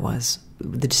move that was,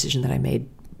 the decision that I made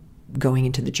going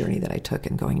into the journey that I took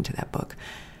and going into that book.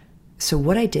 So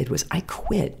what I did was I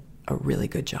quit a really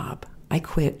good job. I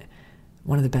quit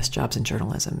one of the best jobs in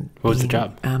journalism. What was the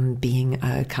job? Being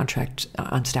a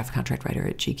on-staff contract writer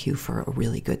at GQ for a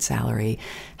really good salary,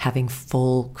 having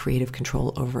full creative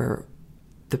control over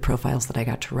the profiles that I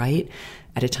got to write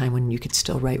at a time when you could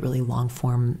still write really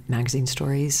long-form magazine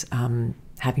stories,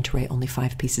 having to write only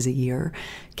 5 pieces a year,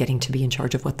 getting to be in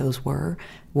charge of what those were,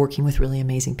 working with really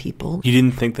amazing people. You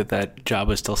didn't think that job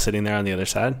was still sitting there on the other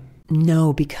side?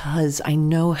 No, because I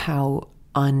know how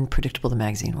unpredictable the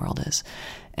magazine world is.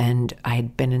 And I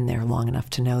had been in there long enough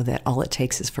to know that all it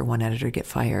takes is for one editor to get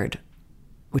fired,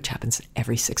 which happens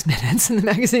every 6 minutes in the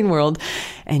magazine world,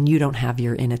 and you don't have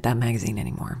your in at that magazine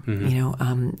anymore.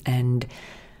 Mm-hmm. And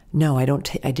no, I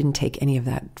didn't take any of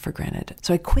that for granted.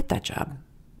 So I quit that job,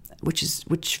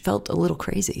 which felt a little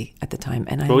crazy at the time.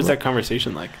 And what was that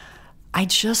conversation like? I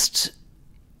just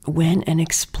went and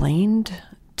explained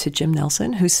to Jim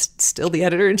Nelson, who's still the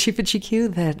editor-in-chief at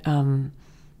GQ, that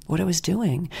what I was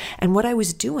doing. And what I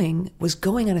was doing was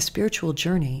going on a spiritual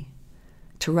journey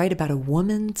to write about a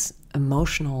woman's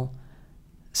emotional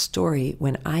story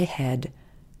when I had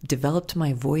developed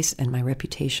my voice and my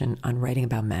reputation on writing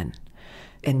about men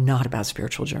and not about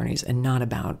spiritual journeys and not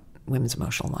about women's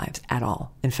emotional lives at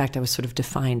all. In fact, I was sort of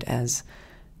defined as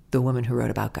the woman who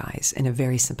wrote about guys in a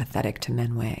very sympathetic to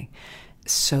men way.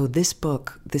 So this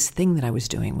book, this thing that I was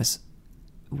doing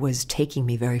was taking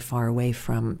me very far away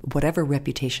from whatever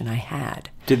reputation I had.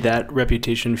 Did that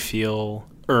reputation feel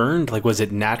earned? Like, was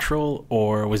it natural,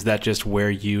 or was that just where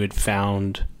you had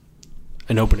found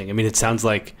an opening? I mean, it sounds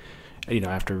like,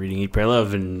 after reading Eat, Pray,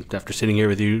 Love and after sitting here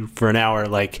with you for an hour,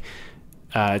 like,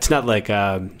 it's not like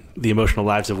the emotional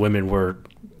lives of women were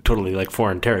totally like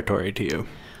foreign territory to you.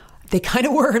 They kind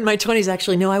of were in my 20s,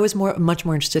 actually. No, I was much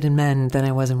more interested in men than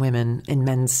I was in women, in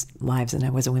men's lives than I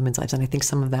was in women's lives. And I think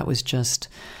some of that was just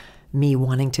me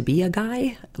wanting to be a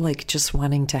guy, like just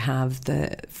wanting to have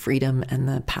the freedom and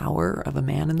the power of a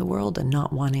man in the world and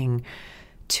not wanting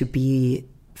to be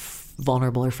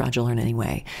vulnerable or fragile in any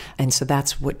way. And so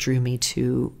that's what drew me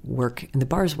to work in the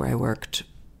bars where I worked.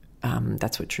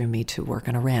 That's what drew me to work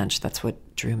on a ranch. That's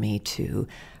what drew me to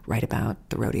write about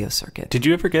the rodeo circuit. Did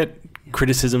you ever get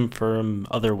criticism from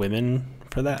other women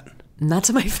for that? Not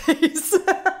to my face.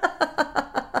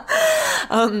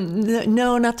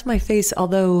 No, not to my face,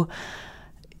 although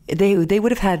they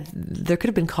would have there could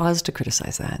have been cause to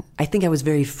criticize that. I think I was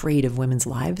very afraid of women's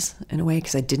lives in a way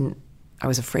because I didn't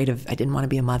want to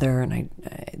be a mother. And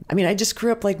I just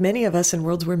grew up like many of us in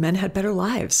worlds where men had better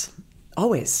lives.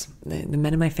 Always. The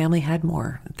men in my family had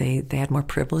more. They had more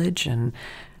privilege and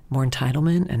more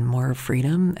entitlement and more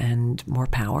freedom and more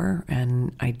power.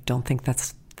 And I don't think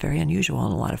that's very unusual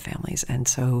in a lot of families. And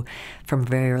so from a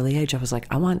very early age, I was like,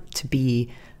 I want to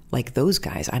be like those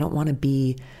guys. I don't want to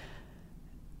be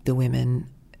the women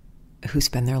who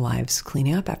spend their lives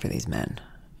cleaning up after these men,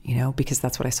 because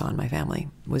that's what I saw in my family,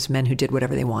 was men who did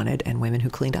whatever they wanted and women who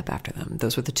cleaned up after them.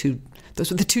 Those were the two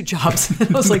jobs.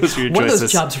 I was like, one of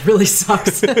those jobs really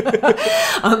sucks.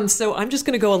 So I'm just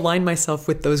going to go align myself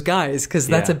with those guys because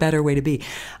that's a better way to be.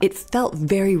 It felt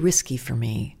very risky for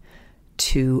me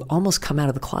to almost come out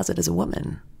of the closet as a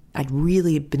woman. I'd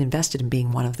really been invested in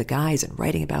being one of the guys and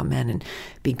writing about men and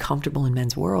being comfortable in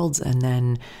men's worlds. And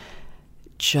then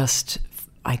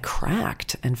I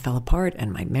cracked and fell apart,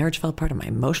 and my marriage fell apart, and my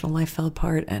emotional life fell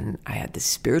apart, and I had these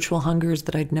spiritual hungers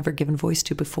that I'd never given voice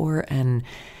to before. And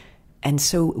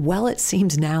so while it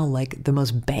seems now like the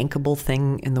most bankable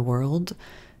thing in the world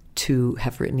to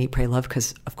have written Eat, Pray, Love,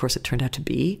 because of course it turned out to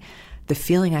be, the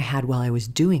feeling I had while I was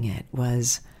doing it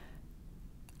was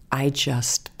I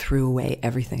just threw away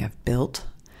everything I've built,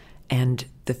 and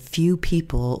the few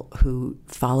people who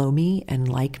follow me and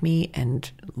like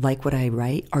what I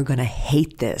write are going to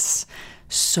hate this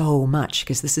so much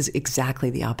because this is exactly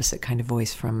the opposite kind of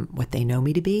voice from what they know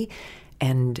me to be,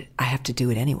 and I have to do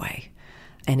it anyway.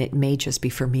 And it may just be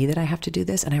for me that I have to do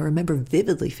this. And I remember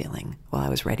vividly feeling while I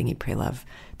was writing Eat, Pray, Love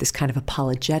this kind of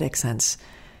apologetic sense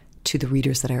to the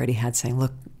readers that I already had saying,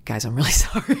 look, guys, I'm really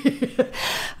sorry.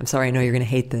 I'm sorry, I know you're going to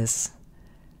hate this.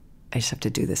 I just have to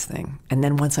do this thing. And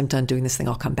then once I'm done doing this thing,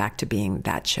 I'll come back to being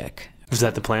that chick. Was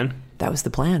that the plan? That was the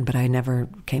plan, but I never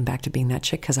came back to being that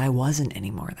chick because I wasn't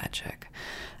anymore that chick.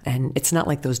 And it's not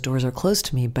like those doors are closed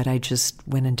to me, but I just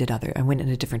went and I went in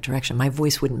a different direction. My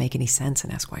voice wouldn't make any sense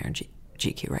in Esquire and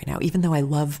GQ right now, even though I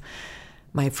love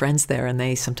my friends there and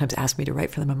they sometimes ask me to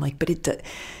write for them. I'm like, but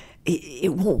it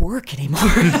won't work anymore.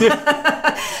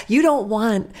 You don't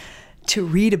want to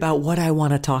read about what I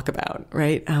want to talk about,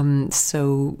 right?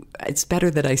 So it's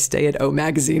better that I stay at O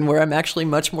Magazine, where I'm actually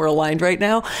much more aligned right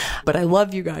now. But I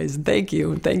love you guys, and thank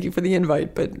you for the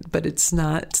invite. But it's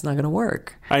not going to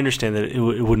work. I understand that it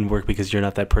wouldn't work because you're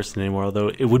not that person anymore. Although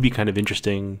it would be kind of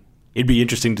interesting. It'd be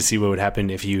interesting to see what would happen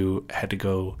if you had to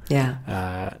go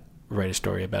write a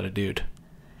story about a dude.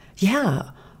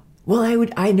 Yeah. Well,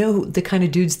 I know the kind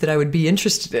of dudes that I would be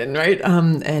interested in, right?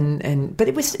 But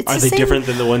it's Are the they same. different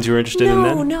than the ones you were interested in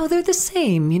then? No, they're the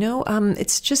same.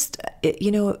 It's just,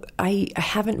 I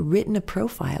haven't written a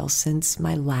profile since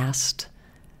my last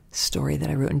story that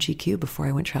I wrote in GQ before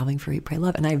I went traveling for Eat, Pray,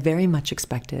 Love, and I very much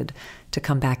expected to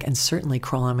come back and certainly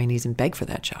crawl on my knees and beg for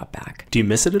that job back. Do you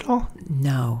miss it at all?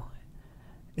 No.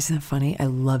 Isn't that funny? I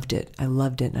loved it,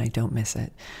 and I don't miss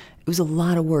it. It was a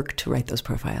lot of work to write those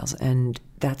profiles, and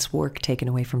that's work taken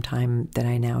away from time that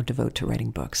I now devote to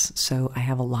writing books. So I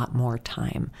have a lot more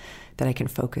time that I can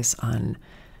focus on,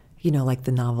 like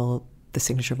the novel, The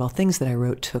Signature of All Things that I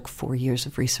wrote took 4 years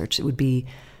of research. It would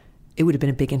have been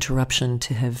a big interruption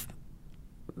to have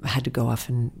had to go off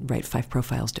and write 5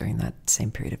 profiles during that same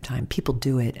period of time. People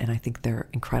do it, and I think they're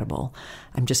incredible.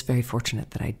 I'm just very fortunate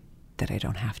that I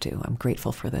don't have to. I'm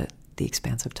grateful for the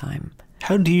expanse of time.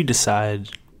 How do you decide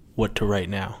what to write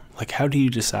now? Like, how do you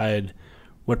decide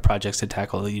what projects to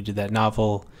tackle? You did that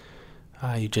novel.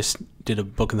 You just did a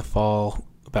book in the fall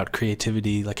about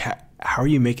creativity. Like, how are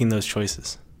you making those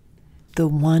choices? The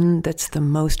one that's the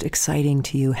most exciting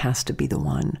to you has to be the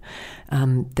one.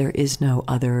 There is no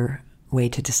other way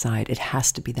to decide. It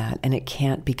has to be that. And it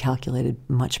can't be calculated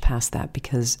much past that,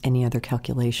 because any other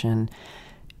calculation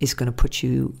is going to put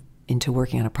you into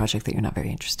working on a project that you're not very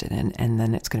interested in. And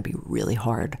then it's going to be really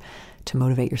hard to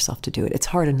motivate yourself to do it. It's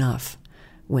hard enough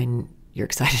when you're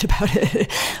excited about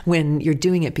it, when you're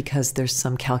doing it because there's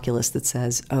some calculus that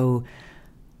says, oh,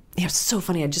 it's so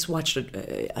funny. I just watched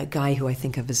a guy who I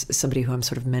think of as somebody who I'm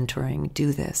sort of mentoring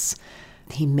do this.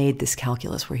 He made this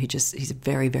calculus where he's a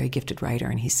very, very gifted writer.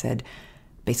 And he said,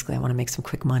 basically, I want to make some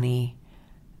quick money,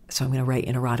 so I'm going to write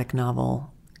an erotic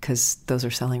novel because those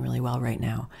are selling really well right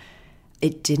now.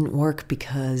 It didn't work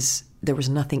because there was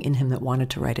nothing in him that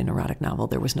wanted to write an erotic novel.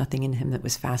 There was nothing in him that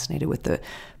was fascinated with the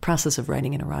process of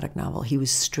writing an erotic novel. He was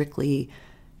strictly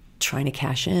trying to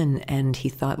cash in, and he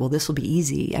thought, well, this will be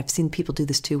easy. I've seen people do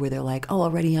this too, where they're like, oh, I'll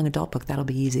write a young adult book, that'll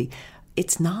be easy.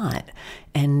 It's not.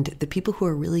 And the people who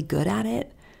are really good at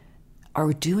it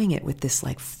are doing it with this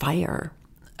like fire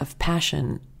of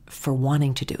passion for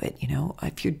wanting to do it.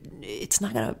 It's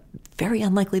not very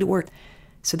unlikely to work.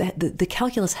 So that the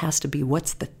calculus has to be,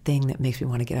 what's the thing that makes me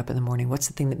want to get up in the morning? What's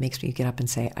the thing that makes me get up and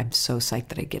say, I'm so psyched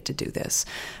that I get to do this?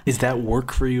 Is that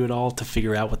work for you at all to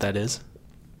figure out what that is?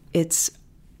 It's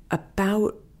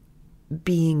about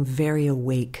being very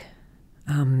awake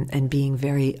and being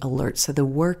very alert. So the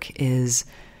work is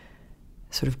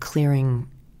sort of clearing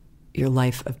your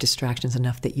life of distractions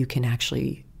enough that you can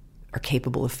actually are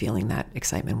capable of feeling that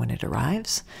excitement when it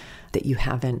arrives, that you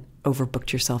haven't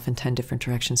overbooked yourself in 10 different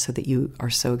directions so that you are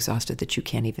so exhausted that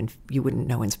you wouldn't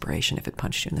know inspiration if it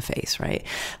punched you in the face, right?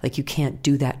 Like, you can't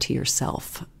do that to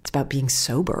yourself. It's about being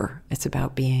sober. It's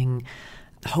about being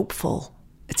hopeful.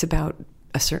 It's about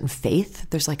a certain faith.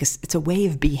 It's a way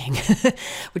of being,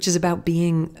 which is about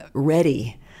being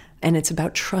ready. And it's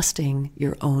about trusting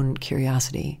your own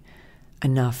curiosity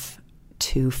enough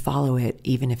to follow it,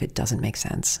 even if it doesn't make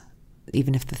sense.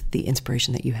 Even if the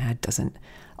inspiration that you had doesn't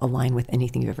align with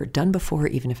anything you've ever done before,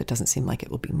 even if it doesn't seem like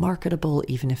it will be marketable,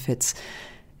 even if it's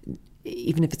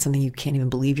something you can't even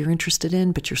believe you're interested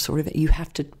in, but you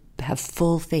have to have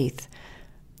full faith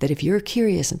that if you're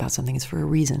curious about something, it's for a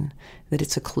reason, that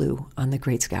it's a clue on the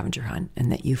great scavenger hunt,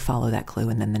 and that you follow that clue,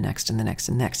 and then the next and the next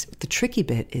and next. The tricky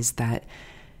bit is that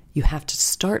you have to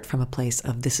start from a place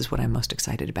of, this is what I'm most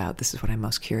excited about, this is what I'm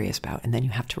most curious about, and then you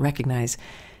have to recognize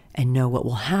and know what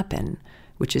will happen,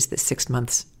 which is that 6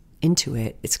 months into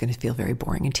it, it's going to feel very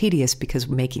boring and tedious, because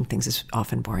making things is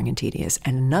often boring and tedious.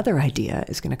 And another idea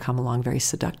is going to come along very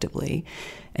seductively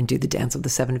and do the dance of the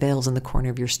 7 veils in the corner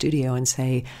of your studio and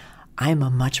say, I'm a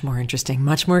much more interesting,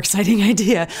 much more exciting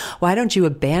idea. Why don't you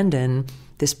abandon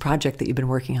this project that you've been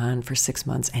working on for 6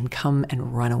 months and come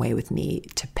and run away with me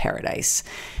to paradise?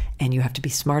 And you have to be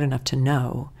smart enough to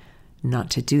know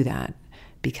not to do that,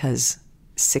 because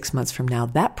 6 months from now,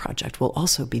 that project will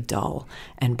also be dull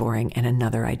and boring, and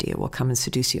another idea will come and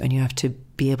seduce you. And you have to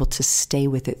be able to stay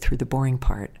with it through the boring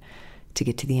part to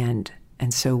get to the end.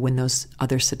 And so when those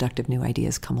other seductive new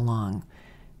ideas come along,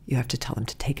 you have to tell them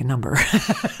to take a number,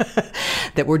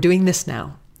 that we're doing this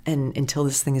now. And until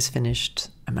this thing is finished,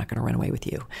 I'm not going to run away with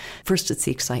you. First, it's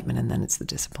the excitement, and then it's the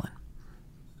discipline.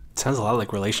 It sounds a lot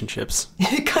like relationships.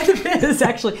 It kind of is,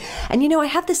 actually. And, I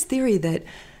have this theory that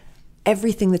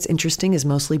everything that's interesting is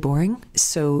mostly boring.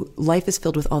 So life is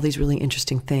filled with all these really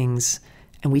interesting things,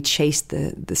 and we chase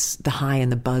the high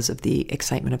and the buzz of the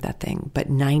excitement of that thing. But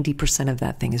 90% of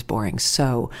that thing is boring.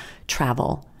 So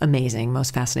travel, amazing,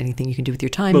 most fascinating thing you can do with your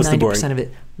time. Mostly 90% boring. of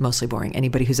it, mostly boring.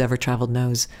 Anybody who's ever traveled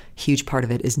knows huge part of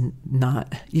it is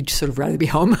not, you'd sort of rather be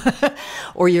home.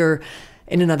 Or you're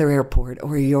in another airport,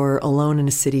 or you're alone in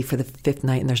a city for the 5th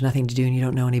night and there's nothing to do and you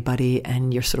don't know anybody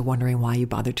and you're sort of wondering why you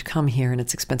bothered to come here and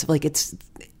it's expensive.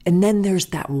 And then there's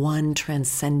that one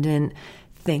transcendent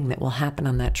thing that will happen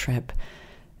on that trip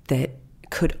that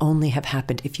could only have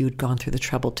happened if you had gone through the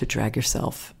trouble to drag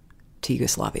yourself to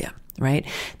Yugoslavia, right?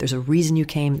 There's a reason you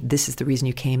came. This is the reason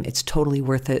you came. It's totally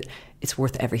worth it. It's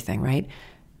worth everything, right?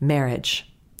 Marriage,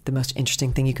 the most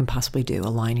interesting thing you can possibly do.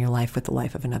 Align your life with the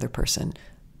life of another person.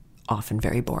 Often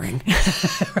very boring,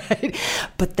 right?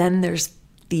 But then there's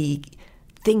the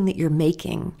thing that you're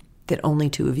making that only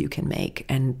two of you can make,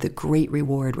 and the great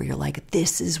reward where you're like,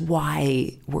 this is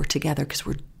why we're together, because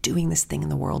we're doing this thing in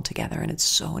the world together, and it's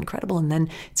so incredible. And then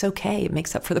it's okay. It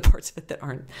makes up for the parts of it that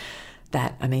aren't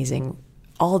that amazing.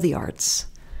 All the arts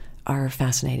are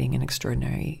fascinating and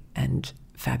extraordinary and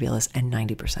fabulous and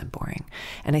 90% boring.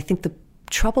 And I think the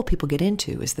trouble people get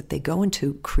into is that they go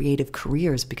into creative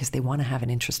careers because they want to have an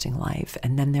interesting life,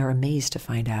 and then they're amazed to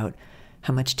find out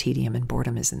how much tedium and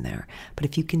boredom is in there. But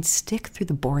if you can stick through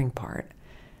the boring part,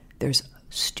 there's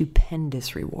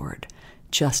stupendous reward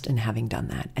just in having done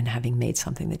that and having made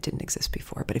something that didn't exist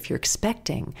before. But if you're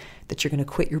expecting that you're going to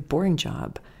quit your boring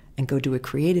job and go do a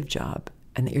creative job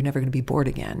and that you're never going to be bored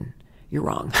again, you're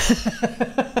wrong.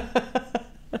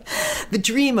 The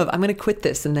dream of, I'm going to quit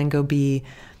this and then go be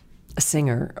a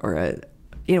singer or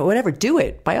whatever, do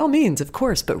it by all means, of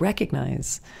course, but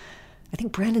recognize. I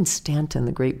think Brandon Stanton,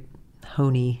 the great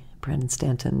Honey, Brandon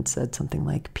Stanton, said something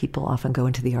like, people often go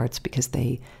into the arts because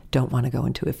they don't want to go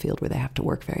into a field where they have to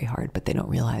work very hard, but they don't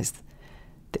realize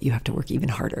that you have to work even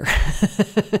harder.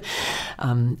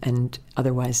 And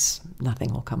otherwise,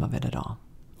 nothing will come of it at all.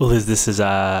 Well, Liz, this has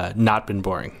not been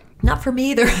boring. Not for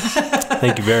me either.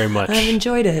 Thank you very much. I've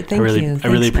enjoyed it. Thank you. I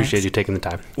really appreciate you taking the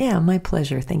time. Yeah, my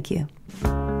pleasure. Thank you.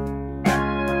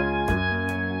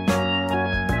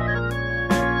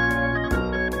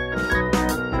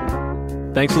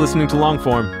 Thanks for listening to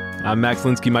Longform. I'm Max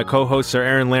Linsky. My co-hosts are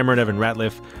Aaron Lammer and Evan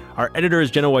Ratliff. Our editor is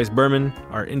Jenna Weiss-Berman.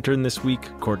 Our intern this week,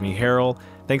 Courtney Harrell.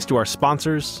 Thanks to our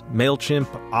sponsors,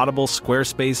 MailChimp, Audible,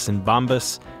 Squarespace, and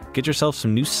Bombas. Get yourself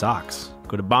some new socks.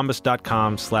 Go to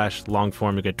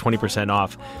bombas.com/longform to get 20%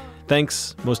 off.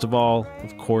 Thanks, most of all,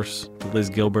 of course, to Liz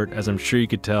Gilbert. As I'm sure you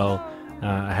could tell,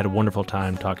 I had a wonderful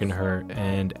time talking to her.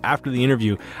 And after the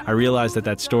interview, I realized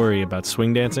that story about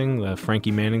swing dancing, the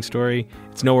Frankie Manning story,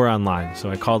 it's nowhere online. So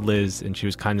I called Liz, and she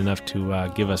was kind enough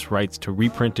to give us rights to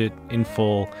reprint it in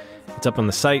full. It's up on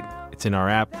the site. It's in our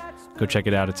app. Go check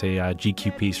it out. It's a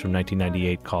GQ piece from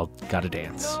 1998 called Gotta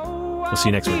Dance. We'll see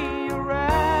you next week.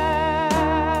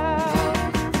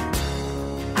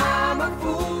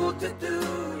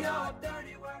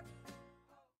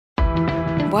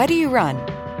 Why do you run?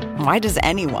 Why does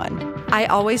anyone? I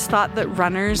always thought that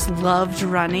runners loved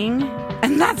running,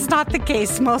 and that's not the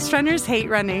case. Most runners hate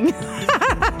running,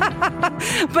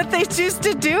 but they choose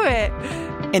to do it.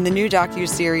 In the new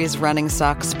docuseries Running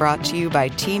Sucks, brought to you by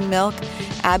Team Milk,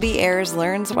 Abby Ayers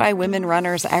learns why women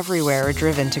runners everywhere are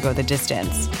driven to go the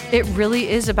distance. It really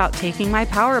is about taking my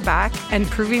power back and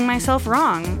proving myself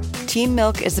wrong. Team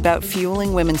Milk is about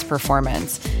fueling women's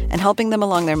performance and helping them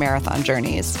along their marathon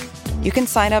journeys. You can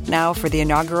sign up now for the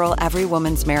inaugural Every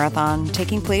Woman's Marathon,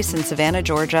 taking place in Savannah,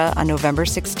 Georgia on November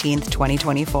 16th,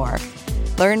 2024.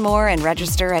 Learn more and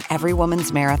register at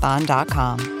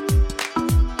everywomansmarathon.com.